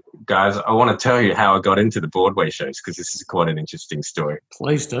allow me, guys, I want to tell you how I got into the Broadway shows, because this is quite an interesting story.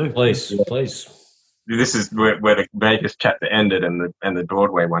 Please do. Please. This is where the Vegas chapter ended and the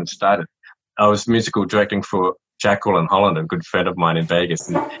Broadway one started. I was musical directing for Jacqueline Holland, a good friend of mine in Vegas,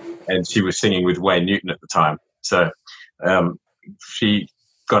 and she was singing with Wayne Newton at the time. So she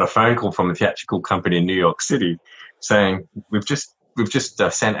got a phone call from a theatrical company in New York City saying, we've just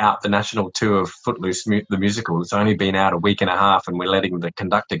sent out the national tour of Footloose, the musical. It's only been out a week and a half, and we're letting the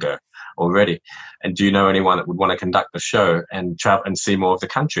conductor go already. And do you know anyone that would want to conduct the show and travel and see more of the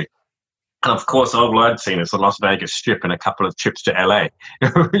country? And of course, all I'd seen is the Las Vegas Strip and a couple of trips to LA,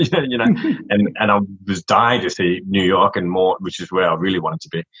 and I was dying to see New York and more, which is where I really wanted to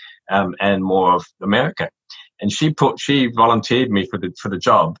be, and more of America. And she volunteered me for the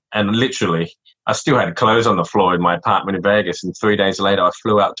job, and literally, I still had clothes on the floor in my apartment in Vegas. And 3 days later, I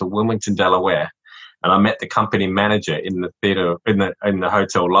flew out to Wilmington, Delaware, and I met the company manager in the theater, in the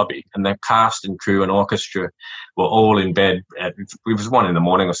hotel lobby. And the cast and crew and orchestra were all in bed. It was 1 a.m.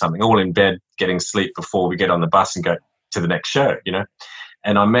 or something, all in bed getting sleep before we get on the bus and go to the next show,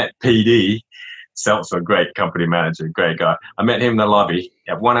 And I met PD, Seltzer, a great company manager, great guy. I met him in the lobby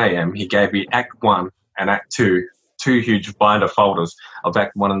at 1 a.m. He gave me Act 1 and Act 2, 2 huge binder folders of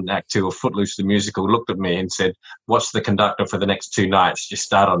Act 1 and Act 2 of Footloose the musical, looked at me and said, "What's the conductor for the next 2 nights? Just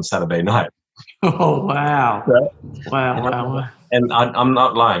start on Saturday night." Oh, wow. So, Wow. And I'm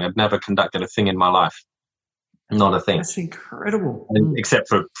not lying. I've never conducted a thing in my life. Not a thing. That's incredible. Except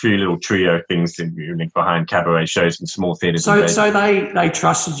for a few little trio things behind cabaret shows in small theatres. So they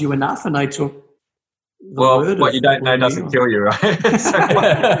trusted you enough, and they took what you don't know doesn't kill you, right?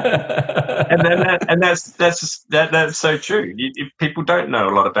 and that's so true. If people don't know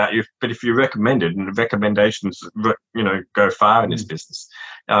a lot about you, but if you're recommended, and the recommendations, go far in this business.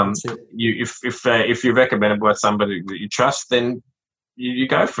 If you're recommended by somebody that you trust, then you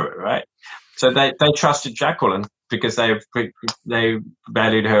go for it, right? So they trusted Jacqueline because they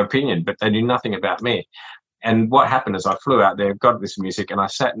valued her opinion, but they knew nothing about me. And what happened is I flew out there, got this music, and I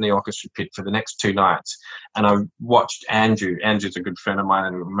sat in the orchestra pit for the next 2 nights. And I watched Andrew. Andrew's a good friend of mine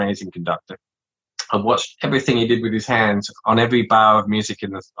and an amazing conductor. I watched everything he did with his hands on every bar of music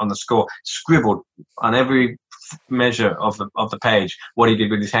on the score, scribbled on every measure of the page what he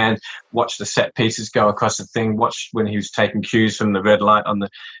did with his hands. Watched the set pieces go across the thing. Watched when he was taking cues from the red light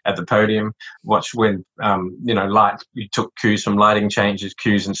at the podium. Watched when he took cues from lighting changes,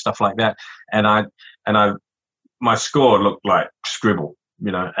 cues and stuff like that. And my score looked like scribble,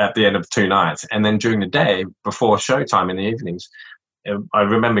 at the end of 2 nights. And then during the day, before showtime in the evenings, I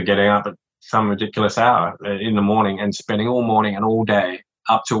remember getting up at some ridiculous hour in the morning and spending all morning and all day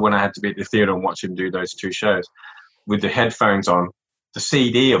up till when I had to be at the theatre and watch him do those 2 shows with the headphones on, the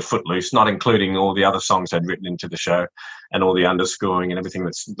CD of Footloose, not including all the other songs I'd written into the show and all the underscoring and everything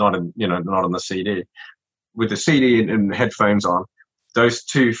that's not on the CD. With the CD and the headphones on, those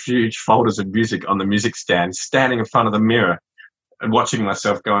 2 huge folders of music on the music stand, standing in front of the mirror and watching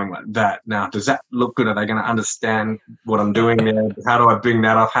myself going like that. Now, does that look good? Are they going to understand what I'm doing there? How do I bring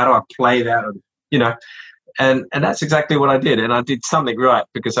that off? How do I play that? And that's exactly what I did. And I did something right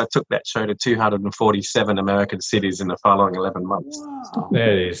because I took that show to 247 American cities in the following 11 months. Wow. That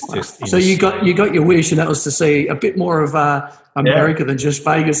is just so you got your wish, and that was to see a bit more of America than just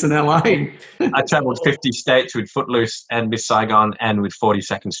Vegas and LA. I traveled 50 states with Footloose and Miss Saigon and with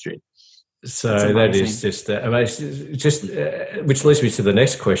 42nd Street. So that is just amazing. Which leads me to the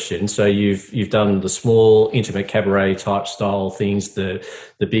next question. So you've done the small, intimate cabaret type style things, the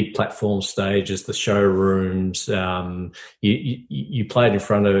big platform stages, the showrooms. You played in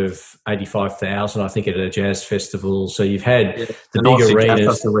front of 85,000, I think, at a jazz festival. So you've had the big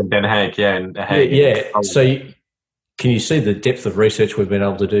arenas. In Den Haag, in The Hague. Yeah. So can you see the depth of research we've been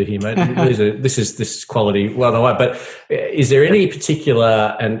able to do here, mate? This is quality. Well, no, but is there any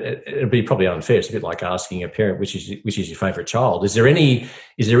particular? And it'd be probably unfair. It's a bit like asking a parent which is your favourite child. Is there any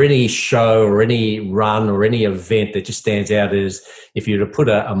show or any run or any event that just stands out as, if you were to put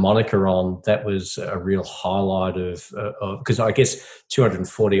a moniker on, that was a real highlight of? Because I guess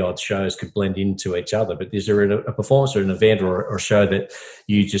 240 odd shows could blend into each other. But is there a performance or an event or a show that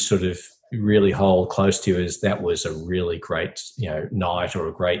you just sort of really hold close to as that was a really great, night or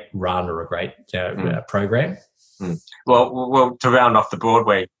a great run or a great program? Well, to round off the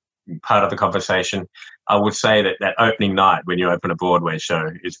Broadway part of the conversation, I would say that opening night when you open a Broadway show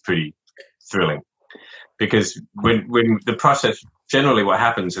is pretty thrilling, because when the process, generally what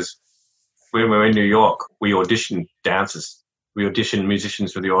happens is when we're in New York, we audition dancers. We audition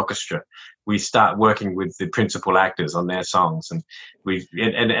musicians for the orchestra. We start working with the principal actors on their songs, and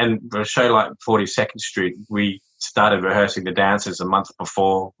for a show like 42nd Street, we started rehearsing the dances a month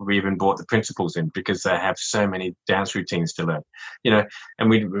before we even brought the principals in, because they have so many dance routines to learn, and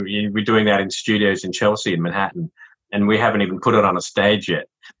we're doing that in studios in Chelsea and Manhattan, and we haven't even put it on a stage yet.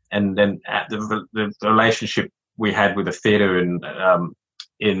 And then at the relationship we had with the theatre in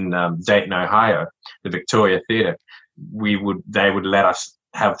Dayton, Ohio, the Victoria Theatre, they would let us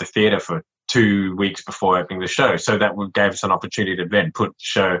have the theatre for 2 weeks before opening the show. So that gave us an opportunity to then put the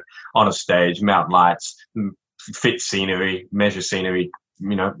show on a stage, mount lights, fit scenery, measure scenery,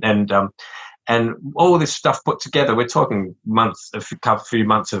 and all this stuff put together. We're talking a few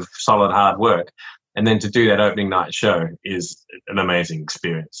months of solid hard work. And then to do that opening night show is an amazing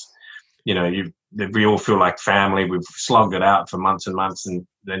experience. We all feel like family. We've slogged it out for months and months, and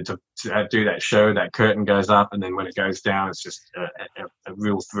then to do that show, that curtain goes up, and then when it goes down, it's just a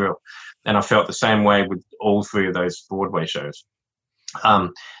real thrill. And I felt the same way with all three of those Broadway shows.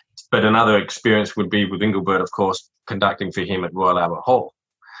 But another experience would be with Engelbert, of course, conducting for him at Royal Albert Hall,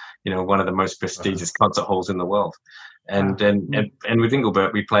 one of the most prestigious concert halls in the world. And with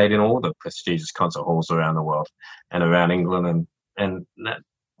Engelbert, we played in all the prestigious concert halls around the world and around England. And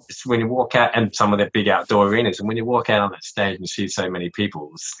it's when you walk out, and some of the big outdoor arenas, and when you walk out on that stage and see so many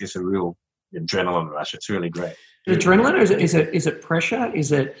people, it's a real adrenaline rush. It's really great. Adrenaline, or is it pressure?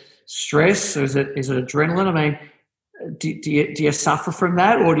 Is it stress? Or is it adrenaline? I mean, do you suffer from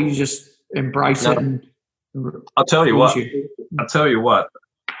that, or do you just embrace it? And I'll tell you what.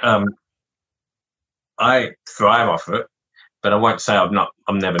 I thrive off it, but I won't say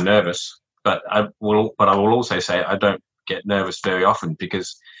I'm never nervous. But I will also say I don't get nervous very often,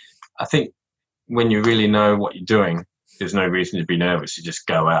 because I think when you really know what you're doing, there's no reason to be nervous. You just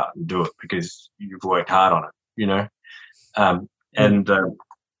go out and do it because you've worked hard on it, and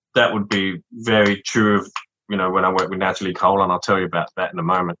that would be very true of, when I work with Natalie Cole, and I'll tell you about that in a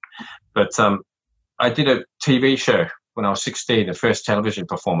moment. But I did a TV show when I was 16. The first television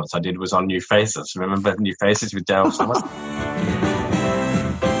performance I did was on New Faces. Remember New Faces with Daryl Summers?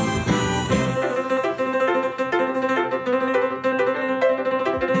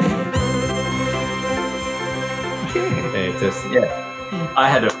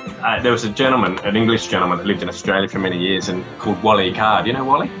 Yeah. There was a gentleman, an English gentleman that lived in Australia for many years, and called Wally Card. You know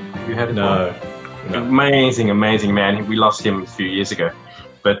Wally? Have you heard of Wally? No. Amazing man. We lost him a few years ago,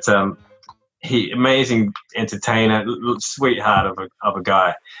 but amazing entertainer, sweetheart of a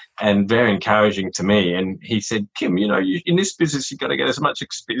guy, and very encouraging to me. And he said, Kym, in this business, you got to get as much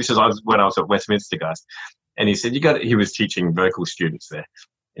experience. This is when I was at Westminster, guys. And he said, he was teaching vocal students there.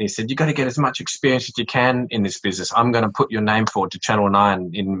 And he said, you got to get as much experience as you can in this business. I'm going to put your name forward to Channel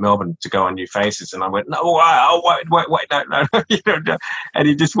 9 in Melbourne to go on New Faces. And I went, no, wait, no. And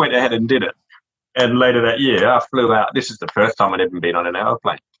he just went ahead and did it. And later that year, I flew out. This is the first time I'd ever been on an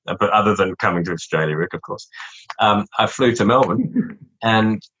aeroplane, but other than coming to Australia, Rick, of course. I flew to Melbourne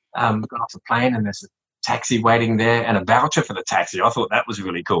and got off the plane, and there's a taxi waiting there and a voucher for the taxi. I thought that was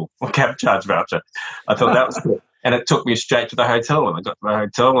really cool. A cab charge voucher. I thought that was cool. And it took me straight to the hotel, and I got to the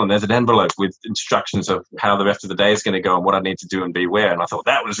hotel, and there's an envelope with instructions of how the rest of the day is going to go and what I need to do and be where. And I thought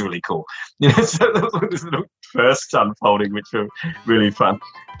that was really cool. So that was the first unfolding, which was really fun.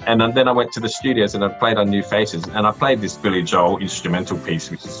 And then I went to the studios and I played on New Faces, and I played this Billy Joel instrumental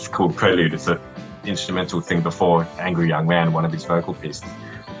piece, which is called Prelude. It's an instrumental thing before Angry Young Man, one of his vocal pieces.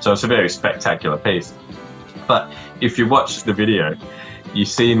 So it's a very spectacular piece. But if you watch the video, you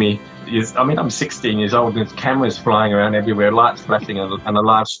see me. I'm 16 years old, and there's cameras flying around everywhere, lights flashing, and a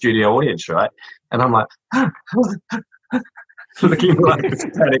live studio audience, right? And I'm like, looking like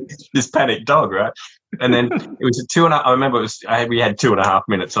this panic dog, right? And then it was I remember we had 2.5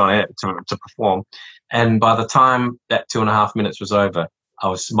 minutes on air to perform. And by the time that 2.5 minutes was over, I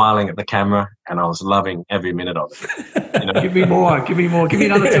was smiling at the camera and I was loving every minute of it. Give me more. Give me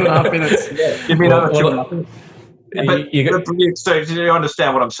another 2.5 minutes. Yeah, give me another 2.5 minutes. So you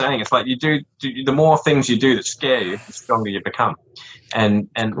understand what I'm saying? It's like the more things you do that scare you, the stronger you become. And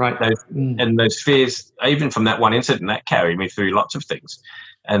right. those fears, even from that one incident, that carried me through lots of things.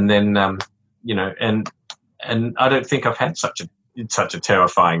 And then, and I don't think I've had such a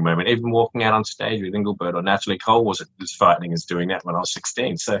terrifying moment. Even walking out on stage with Engelbert or Natalie Cole was as frightening as doing that when I was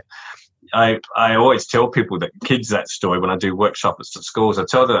 16. So I always tell people kids that story when I do workshops at schools. I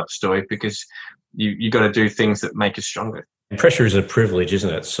tell them that story because you got to do things that make us stronger. Pressure is a privilege,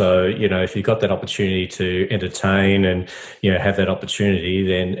 isn't it? So, if you've got that opportunity to entertain and, have that opportunity,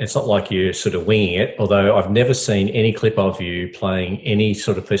 then it's not like you're sort of winging it. Although I've never seen any clip of you playing any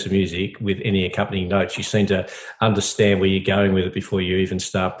sort of piece of music with any accompanying notes. You seem to understand where you're going with it before you even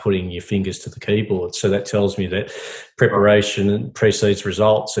start putting your fingers to the keyboard. So that tells me that preparation precedes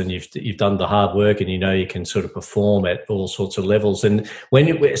results, and you've done the hard work, and you can sort of perform at all sorts of levels. And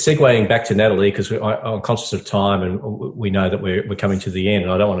when we're segueing back to Natalie, because I'm conscious of time, and we know that we're coming to the end,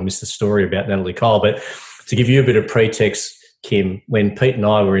 and I don't want to miss the story about Natalie Cole, but to give you a bit of pretext, Kym, when Pete and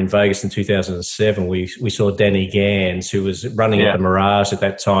I were in Vegas in 2007, we saw Danny Gans, who was running at the Mirage at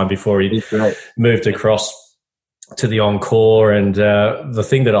that time before he moved across to the Encore. And the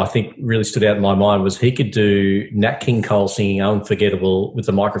thing that I think really stood out in my mind was he could do Nat King Cole singing Unforgettable with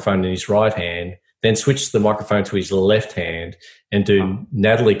the microphone in his right hand, then switch the microphone to his left hand and do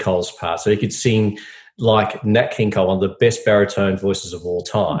Natalie Cole's part. So he could sing like Nat King Cole, one of the best baritone voices of all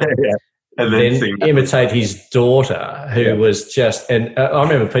time. And then imitate his daughter, who was just, and I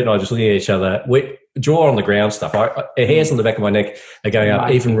remember Pete and I just looking at each other, jaw on the ground stuff. Hairs on the back of my neck are going up,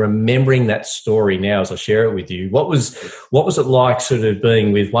 even remembering that story now as I share it with you. What was it like sort of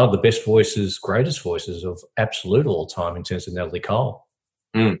being with one of the best voices, greatest voices of absolute all time in terms of Natalie Cole?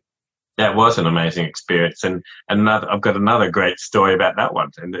 That was an amazing experience. And I've got another great story about that one.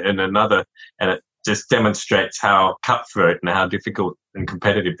 And it just demonstrates how cutthroat and how difficult and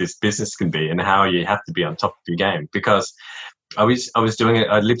competitive this business can be, and how you have to be on top of your game. Because I was doing it.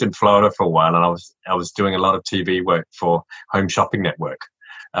 I lived in Florida for a while, and I was doing a lot of TV work for Home Shopping Network,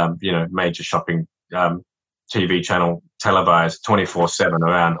 major shopping TV channel, televised 24/7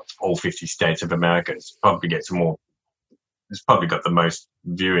 around all 50 states of America. It's probably got the most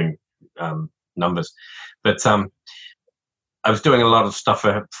viewing numbers, but I was doing a lot of stuff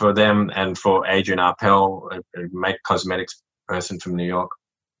for them and for Adrienne Arpel, a cosmetics person from New York,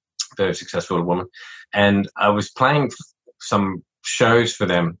 very successful woman. And I was playing some shows for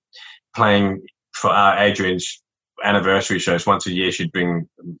them, playing for Adrienne's anniversary shows. Once a year, she'd bring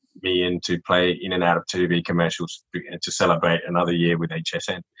me in to play in and out of TV commercials to celebrate another year with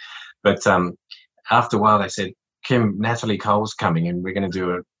HSN. But after a while, they said, Kym, Natalie Cole's coming, and we're going to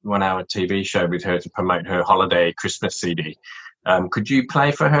do a 1-hour TV show with her to promote her holiday Christmas CD. Could you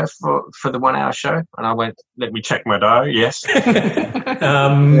play for her for the 1-hour show? And I went, let me check my diary. Yes. Okay.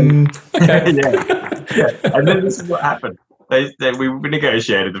 Yeah. And then this is what happened. We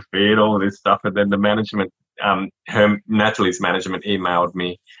negotiated the fee and all of this stuff, and then the management, Natalie's management, emailed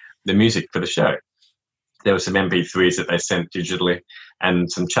me the music for the show. There were some MP3s that they sent digitally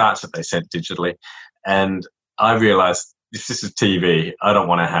and some charts that they sent digitally, and I realized if this is TV, I don't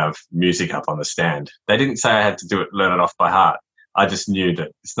want to have music up on the stand. They didn't say I had to learn it off by heart. I just knew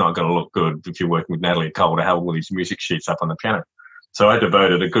that it's not going to look good if you're working with Natalie Cole to have all these music sheets up on the piano. So I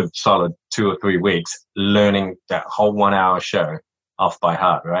devoted a good solid 2 or 3 weeks learning that whole 1-hour show off by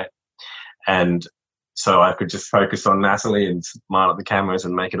heart, right? And so I could just focus on Natalie and smile at the cameras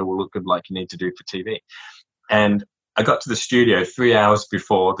and make it all look good like you need to do for TV. And I got to the studio 3 hours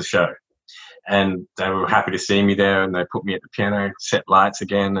before the show, and they were happy to see me there, and they put me at the piano, set lights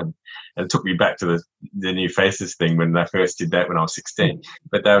again, and it took me back to the New Faces thing when they first did that when I was 16.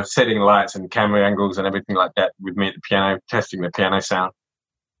 But they were setting lights and camera angles and everything like that with me at the piano, testing the piano sound.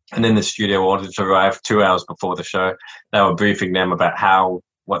 And then the studio audience arrived 2 hours before the show. They were briefing them about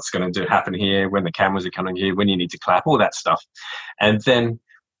what's going to happen here, when the cameras are coming here, when you need to clap, all that stuff. And then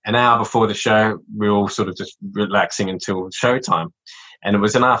an hour before the show, we were all sort of just relaxing until showtime. And it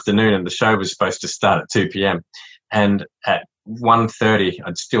was an afternoon, and the show was supposed to start at 2 p.m. And at 1:30,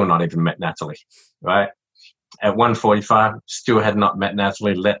 I'd still not even met Natalie, right? At 1:45, still had not met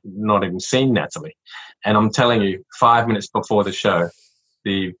Natalie, not even seen Natalie. And I'm telling you, 5 minutes before the show,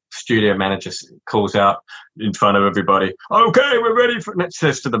 the studio manager calls out in front of everybody, "Okay, we're ready for,"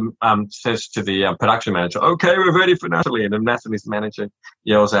 says to the production manager, "Okay, we're ready for Natalie." And then Natalie's manager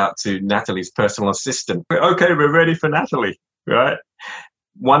yells out to Natalie's personal assistant, "Okay, we're ready for Natalie," right?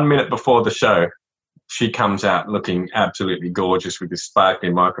 1 minute before the show, she comes out looking absolutely gorgeous with this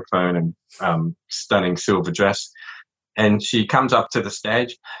sparkling microphone and stunning silver dress. And she comes up to the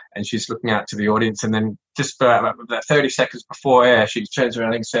stage and she's looking out to the audience. And then just about 30 seconds before air, she turns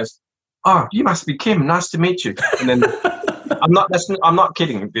around and says, "Oh, you must be Kym. Nice to meet you." And then I'm not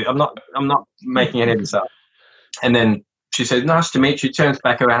kidding. I'm not making any of this up. And then she says, "Nice to meet you." Turns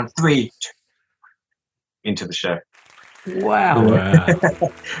back around, 3, 2, into the show. Wow.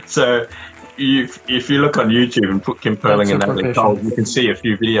 So if you look on YouTube and put Kym Purling and Natalie Cole, you can see a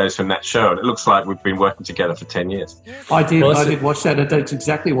few videos from that show. It looks like we've been working together for 10 years. I did watch that, and that's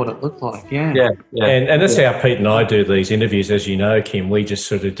exactly what it looked like. Yeah. And that's how Pete and I do these interviews, as you know, Kym. We just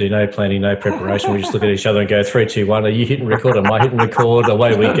sort of do no planning, no preparation. We just look at each other and go 3, 2, 1. Are you hitting record? Am I hitting record?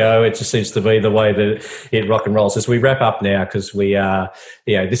 Away we go. It just seems to be the way that it rock and rolls. As we wrap up now, because we are,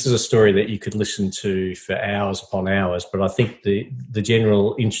 this is a story that you could listen to for hours upon hours. But I think the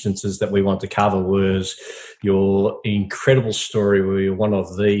general instances that we want wanted to cover was your incredible story where you're one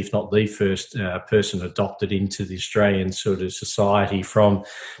of the, if not the first person adopted into the Australian sort of society from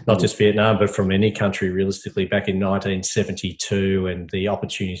not just Vietnam, but from any country realistically back in 1972, and the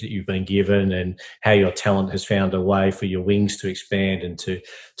opportunities that you've been given and how your talent has found a way for your wings to expand and to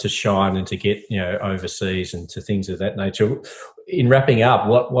shine and to get, overseas and to things of that nature. In wrapping up,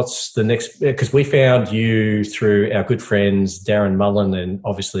 what's the next? Because we found you through our good friends Darren Mullen and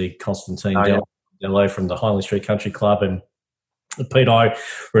obviously Constantine Dello from the Highland Street Country Club. And Pete, I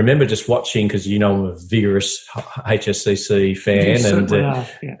remember just watching, because I'm a vigorous HSCC fan,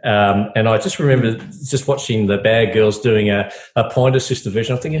 and I just remember just watching the Bad Girls doing a pointer system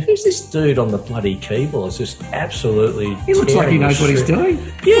version. I'm thinking, who's this dude on the bloody keyboard? It's just absolutely. He looks like he knows what he's doing.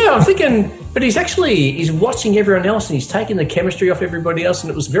 Yeah, I'm thinking, but he's watching everyone else and he's taking the chemistry off everybody else. And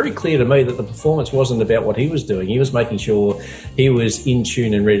it was very clear to me that the performance wasn't about what he was doing. He was making sure he was in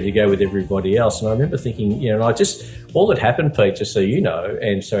tune and ready to go with everybody else. And I remember thinking, all that happened, Pete, just so you know,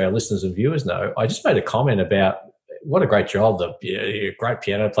 and so our listeners and viewers know, I just made a comment about what a great job, great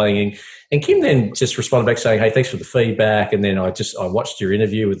piano playing. And Kym then just responded back saying, hey, thanks for the feedback. And then I watched your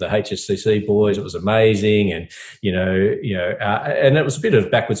interview with the HSCC boys. It was amazing. And, and it was a bit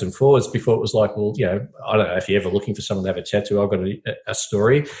of backwards and forwards before it was like, well, I don't know if you're ever looking for someone to have a chat to. I've got a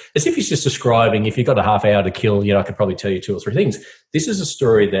story. As if he's just describing, if you've got a half hour to kill, I could probably tell you 2 or 3 things. This is a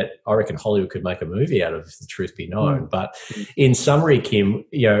story that I reckon Hollywood could make a movie out of, if the truth be known. But in summary, Kym,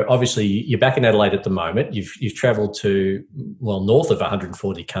 obviously you're back in Adelaide at the moment. You've travelled to, north of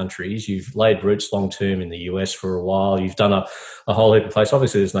 140 countries. You've laid roots long-term in the US for a while. You've done a whole heap of places.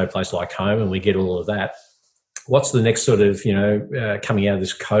 Obviously, there's no place like home, and we get all of that. What's the next sort of, coming out of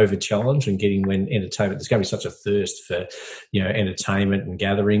this COVID challenge and getting when entertainment, there's going to be such a thirst for, entertainment and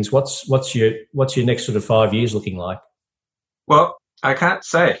gatherings. What's your next sort of 5 years looking like? Well, I can't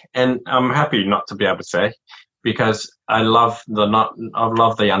say, and I'm happy not to be able to say, because I love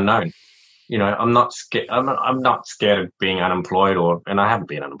the unknown. I'm not scared. I'm not scared of being unemployed, and I haven't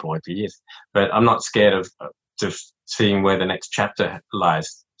been unemployed for years. But I'm not scared of seeing where the next chapter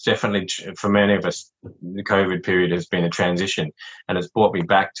lies. Definitely, for many of us, the COVID period has been a transition, and it's brought me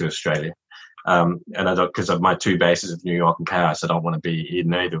back to Australia. And I don't, because of my 2 bases of New York and Paris, I don't want to be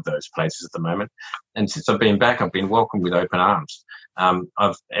in either of those places at the moment. And since I've been back, I've been welcomed with open arms.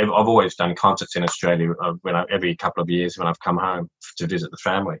 I've always done concerts in Australia every couple of years when I've come home to visit the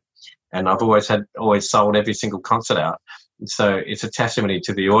family. And I've always sold every single concert out. And so it's a testimony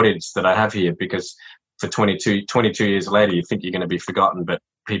to the audience that I have here, because for 22 years later, you think you're going to be forgotten, but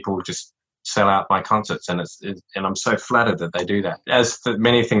people just sell out my concerts. And and I'm so flattered that they do that. As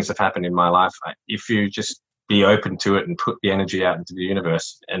many things have happened in my life, if you just be open to it and put the energy out into the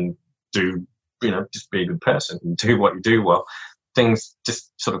universe and do, just be a good person and do what you do well, things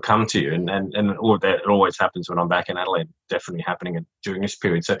just sort of come to you, and all that. It always happens when I'm back in Adelaide. Definitely happening during this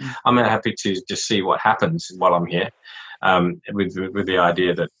period. So I'm happy to just see what happens while I'm here, with the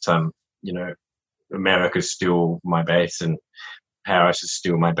idea that America's still my base and Paris is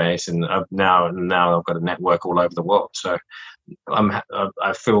still my base, and now I've got a network all over the world. So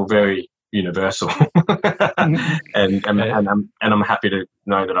I feel very universal, and I'm happy to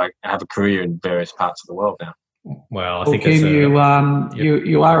know that I have a career in various parts of the world now. Well, I think Kym,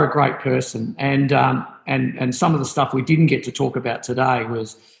 you are a great person, and some of the stuff we didn't get to talk about today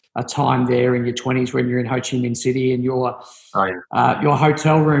was a time there in your 20s when you're in Ho Chi Minh City, and your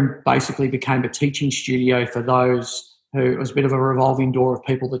hotel room basically became a teaching studio for those who, it was a bit of a revolving door of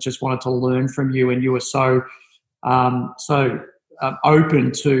people that just wanted to learn from you, and you were so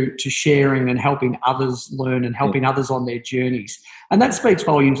open to sharing and helping others learn and helping others on their journeys. And that speaks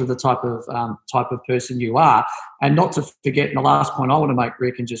volumes of the type of person you are. And not to forget, and the last point I want to make,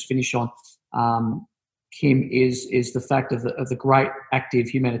 Rick, and just finish on, Kym, is the fact of the great active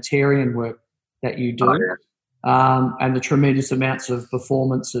humanitarian work that you do, and the tremendous amounts of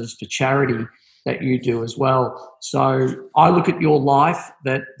performances for charity that you do as well. So I look at your life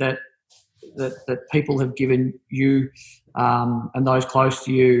that people have given you, and those close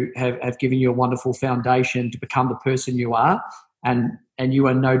to you have given you a wonderful foundation to become the person you are, and you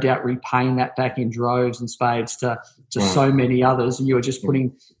are no doubt repaying that back in droves and spades to so many others, and you are just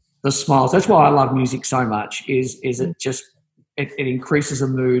putting the smiles. That's why I love music so much, is it just it increases a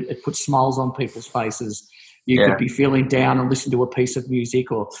mood, it puts smiles on people's faces. You could be feeling down and listen to a piece of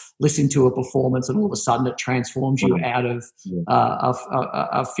music or listen to a performance, and all of a sudden it transforms you out of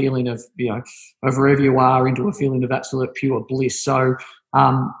a feeling of, of wherever you are into a feeling of absolute pure bliss. So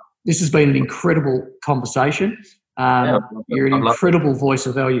this has been an incredible conversation. You're an incredible voice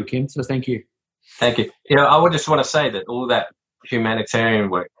of value, Kym, so thank you. Thank you. I would just want to say that all that humanitarian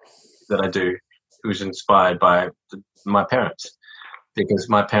work that I do was inspired by my parents, because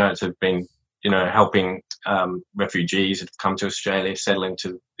my parents have been, helping refugees that have come to Australia settle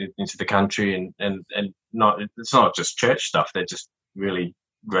into the country, and it's not just church stuff. They're just really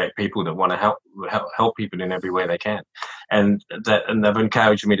great people that want to help people in every way they can, and they've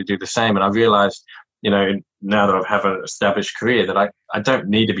encouraged me to do the same. And I realized, now that I have an established career, that I don't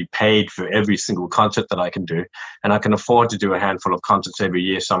need to be paid for every single concert that I can do, and I can afford to do a handful of concerts every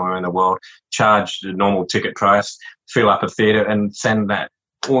year somewhere in the world, charge the normal ticket price, fill up a theatre, and send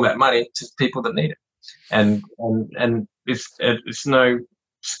all that money to people that need it. And it's no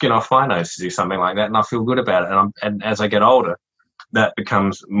skin off my nose to do something like that, and I feel good about it. And as I get older, that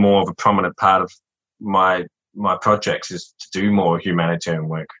becomes more of a prominent part of my projects, is to do more humanitarian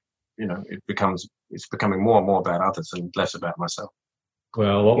work. It's becoming more and more about others and less about myself.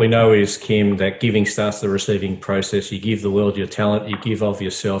 Well, what we know is, Kym, that giving starts the receiving process. You give the world your talent, you give of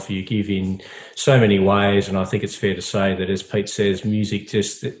yourself, you give in so many ways. And I think it's fair to say that, as Pete says, music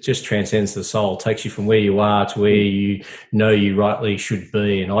just transcends the soul, takes you from where you are to where you rightly should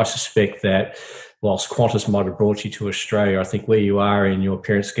be. And I suspect that whilst Qantas might have brought you to Australia, I think where you are in your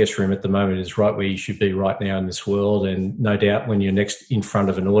parents' guest room at the moment is right where you should be right now in this world. And no doubt when you're next in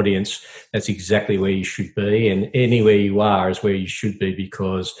front of an audience, that's exactly where you should be. And anywhere you are is where you should be,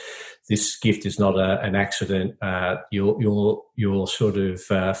 because this gift is not an accident. Your sort of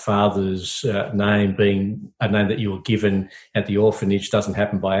father's name being a name that you were given at the orphanage doesn't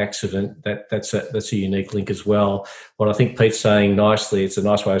happen by accident. That's a unique link as well. What I think Pete's saying nicely, it's a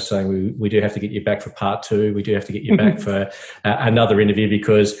nice way of saying we do have to get you back for part 2. We do have to get you back for another interview,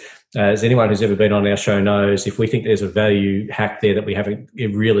 because as anyone who's ever been on our show knows, if we think there's a value hack there that we haven't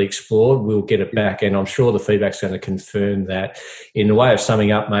really explored, we'll get it back. And I'm sure the feedback's going to confirm that. In the way of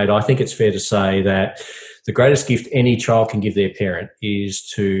summing up, mate, I think it's fair to say that the greatest gift any child can give their parent is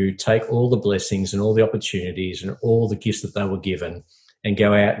to take all the blessings and all the opportunities and all the gifts that they were given and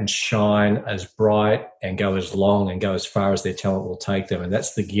go out and shine as bright and go as long and go as far as their talent will take them. And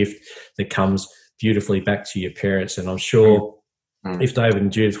that's the gift that comes beautifully back to your parents. And I'm sure if David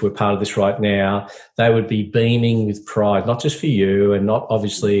and Judith were part of this right now, they would be beaming with pride, not just for you and not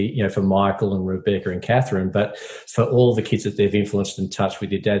obviously, for Michael and Rebecca and Catherine, but for all the kids that they've influenced and touched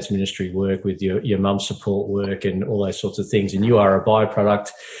with your dad's ministry work, with your mum's support work and all those sorts of things. And you are a byproduct.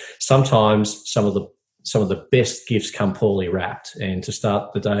 Sometimes some of the best gifts come poorly wrapped. And to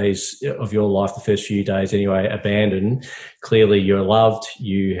start the days of your life, the first few days anyway, abandoned, clearly you're loved,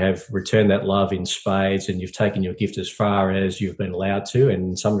 you have returned that love in spades, and you've taken your gift as far as you've been allowed to. And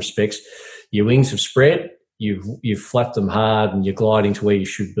in some respects, your wings have spread, you've flapped them hard, and you're gliding to where you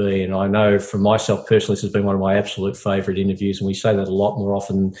should be. And I know for myself personally, this has been one of my absolute favourite interviews, and we say that a lot more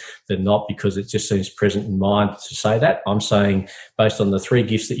often than not because it just seems present in mind to say that. I'm saying, based on the 3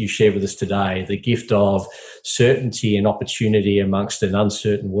 gifts that you shared with us today, the gift of certainty and opportunity amongst an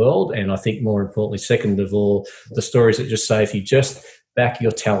uncertain world, and I think more importantly, second of all, the stories that just say if you just back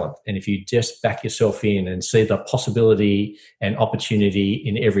your talent and if you just back yourself in and see the possibility and opportunity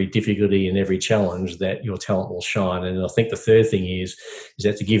in every difficulty and every challenge, that your talent will shine. And I think the third thing is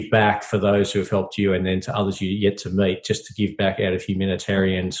that to give back for those who have helped you, and then to others you yet to meet, just to give back out of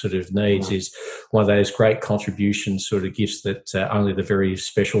humanitarian sort of needs is one of those great contribution sort of gifts that only the very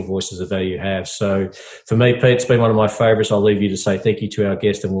special voices of value have. So for me, Pete, it's been one of my favourites. I'll leave you to say thank you to our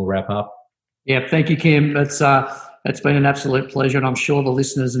guest and we'll wrap up. Yeah, thank you, Kym. It's been an absolute pleasure, and I'm sure the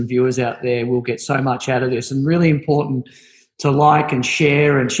listeners and viewers out there will get so much out of this. And really important to like and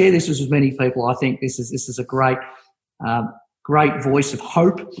share this with as many people. I think this is a great voice of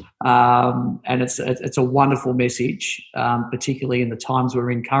hope, and it's a wonderful message, particularly in the times we're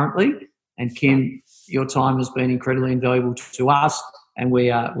in currently. And Kym, your time has been incredibly invaluable to us, and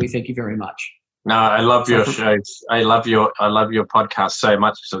we thank you very much. No, I love your shows. I love your podcast so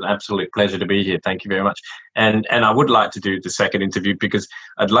much. It's an absolute pleasure to be here. Thank you very much. And I would like to do the second interview because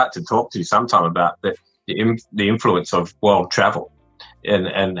I'd like to talk to you sometime about the influence of world travel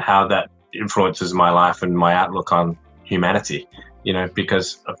and how that influences my life and my outlook on humanity.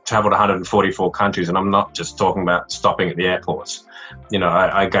 Because I've traveled 144 countries, and I'm not just talking about stopping at the airports.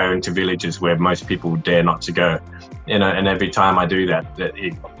 I go into villages where most people dare not to go. And every time I do that,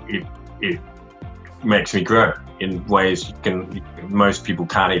 it makes me grow in ways most people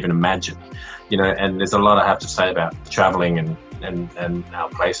can't even imagine, and there's a lot I have to say about traveling and our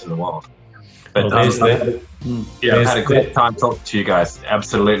place in the world. But I've had a great time talking to you guys.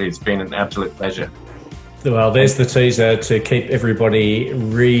 Absolutely. It's been an absolute pleasure. Well, there's the teaser to keep everybody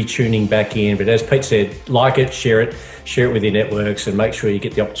re-tuning back in. But as Pete said, like it, share it with your networks, and make sure you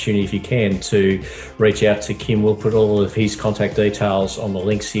get the opportunity, if you can, to reach out to Kym. We'll put all of his contact details on the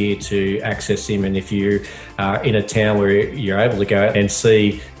links here to access him. And if you are in a town where you're able to go out and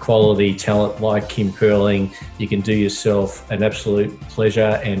see quality talent like Kym Purling, you can do yourself an absolute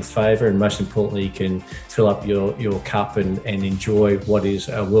pleasure and favour, and most importantly, you can fill up your cup and enjoy what is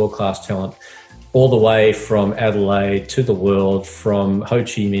a world-class talent all the way from Adelaide to the world, from Ho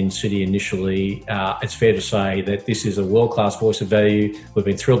Chi Minh City initially. It's fair to say that this is a world-class voice of value. We've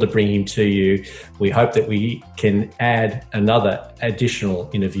been thrilled to bring him to you. We hope that we can add another additional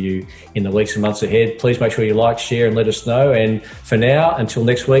interview in the weeks and months ahead. Please make sure you like, share, and let us know. And for now, until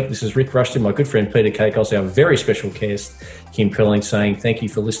next week, this is Rick Rushton, my good friend Peter Kakos, our very special guest, Kym Purling, saying thank you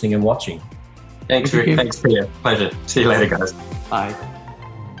for listening and watching. Thanks, Rick. Thanks, Peter. Pleasure. See you later, guys. Bye.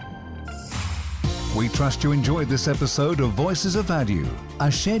 We trust you enjoyed this episode of Voices of Value,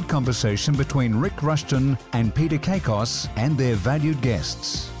 a shared conversation between Rick Rushton and Peter Kakos and their valued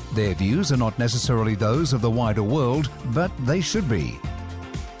guests. Their views are not necessarily those of the wider world, but they should be.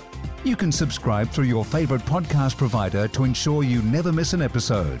 You can subscribe through your favourite podcast provider to ensure you never miss an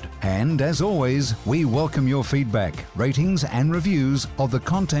episode. And as always, we welcome your feedback, ratings and reviews of the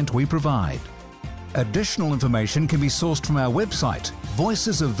content we provide. Additional information can be sourced from our website,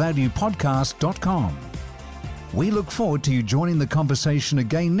 voicesofvaluepodcast.com. We look forward to you joining the conversation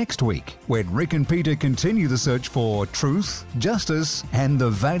again next week, when Rick and Peter continue the search for truth, justice, and the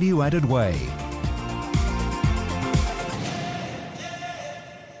value-added way.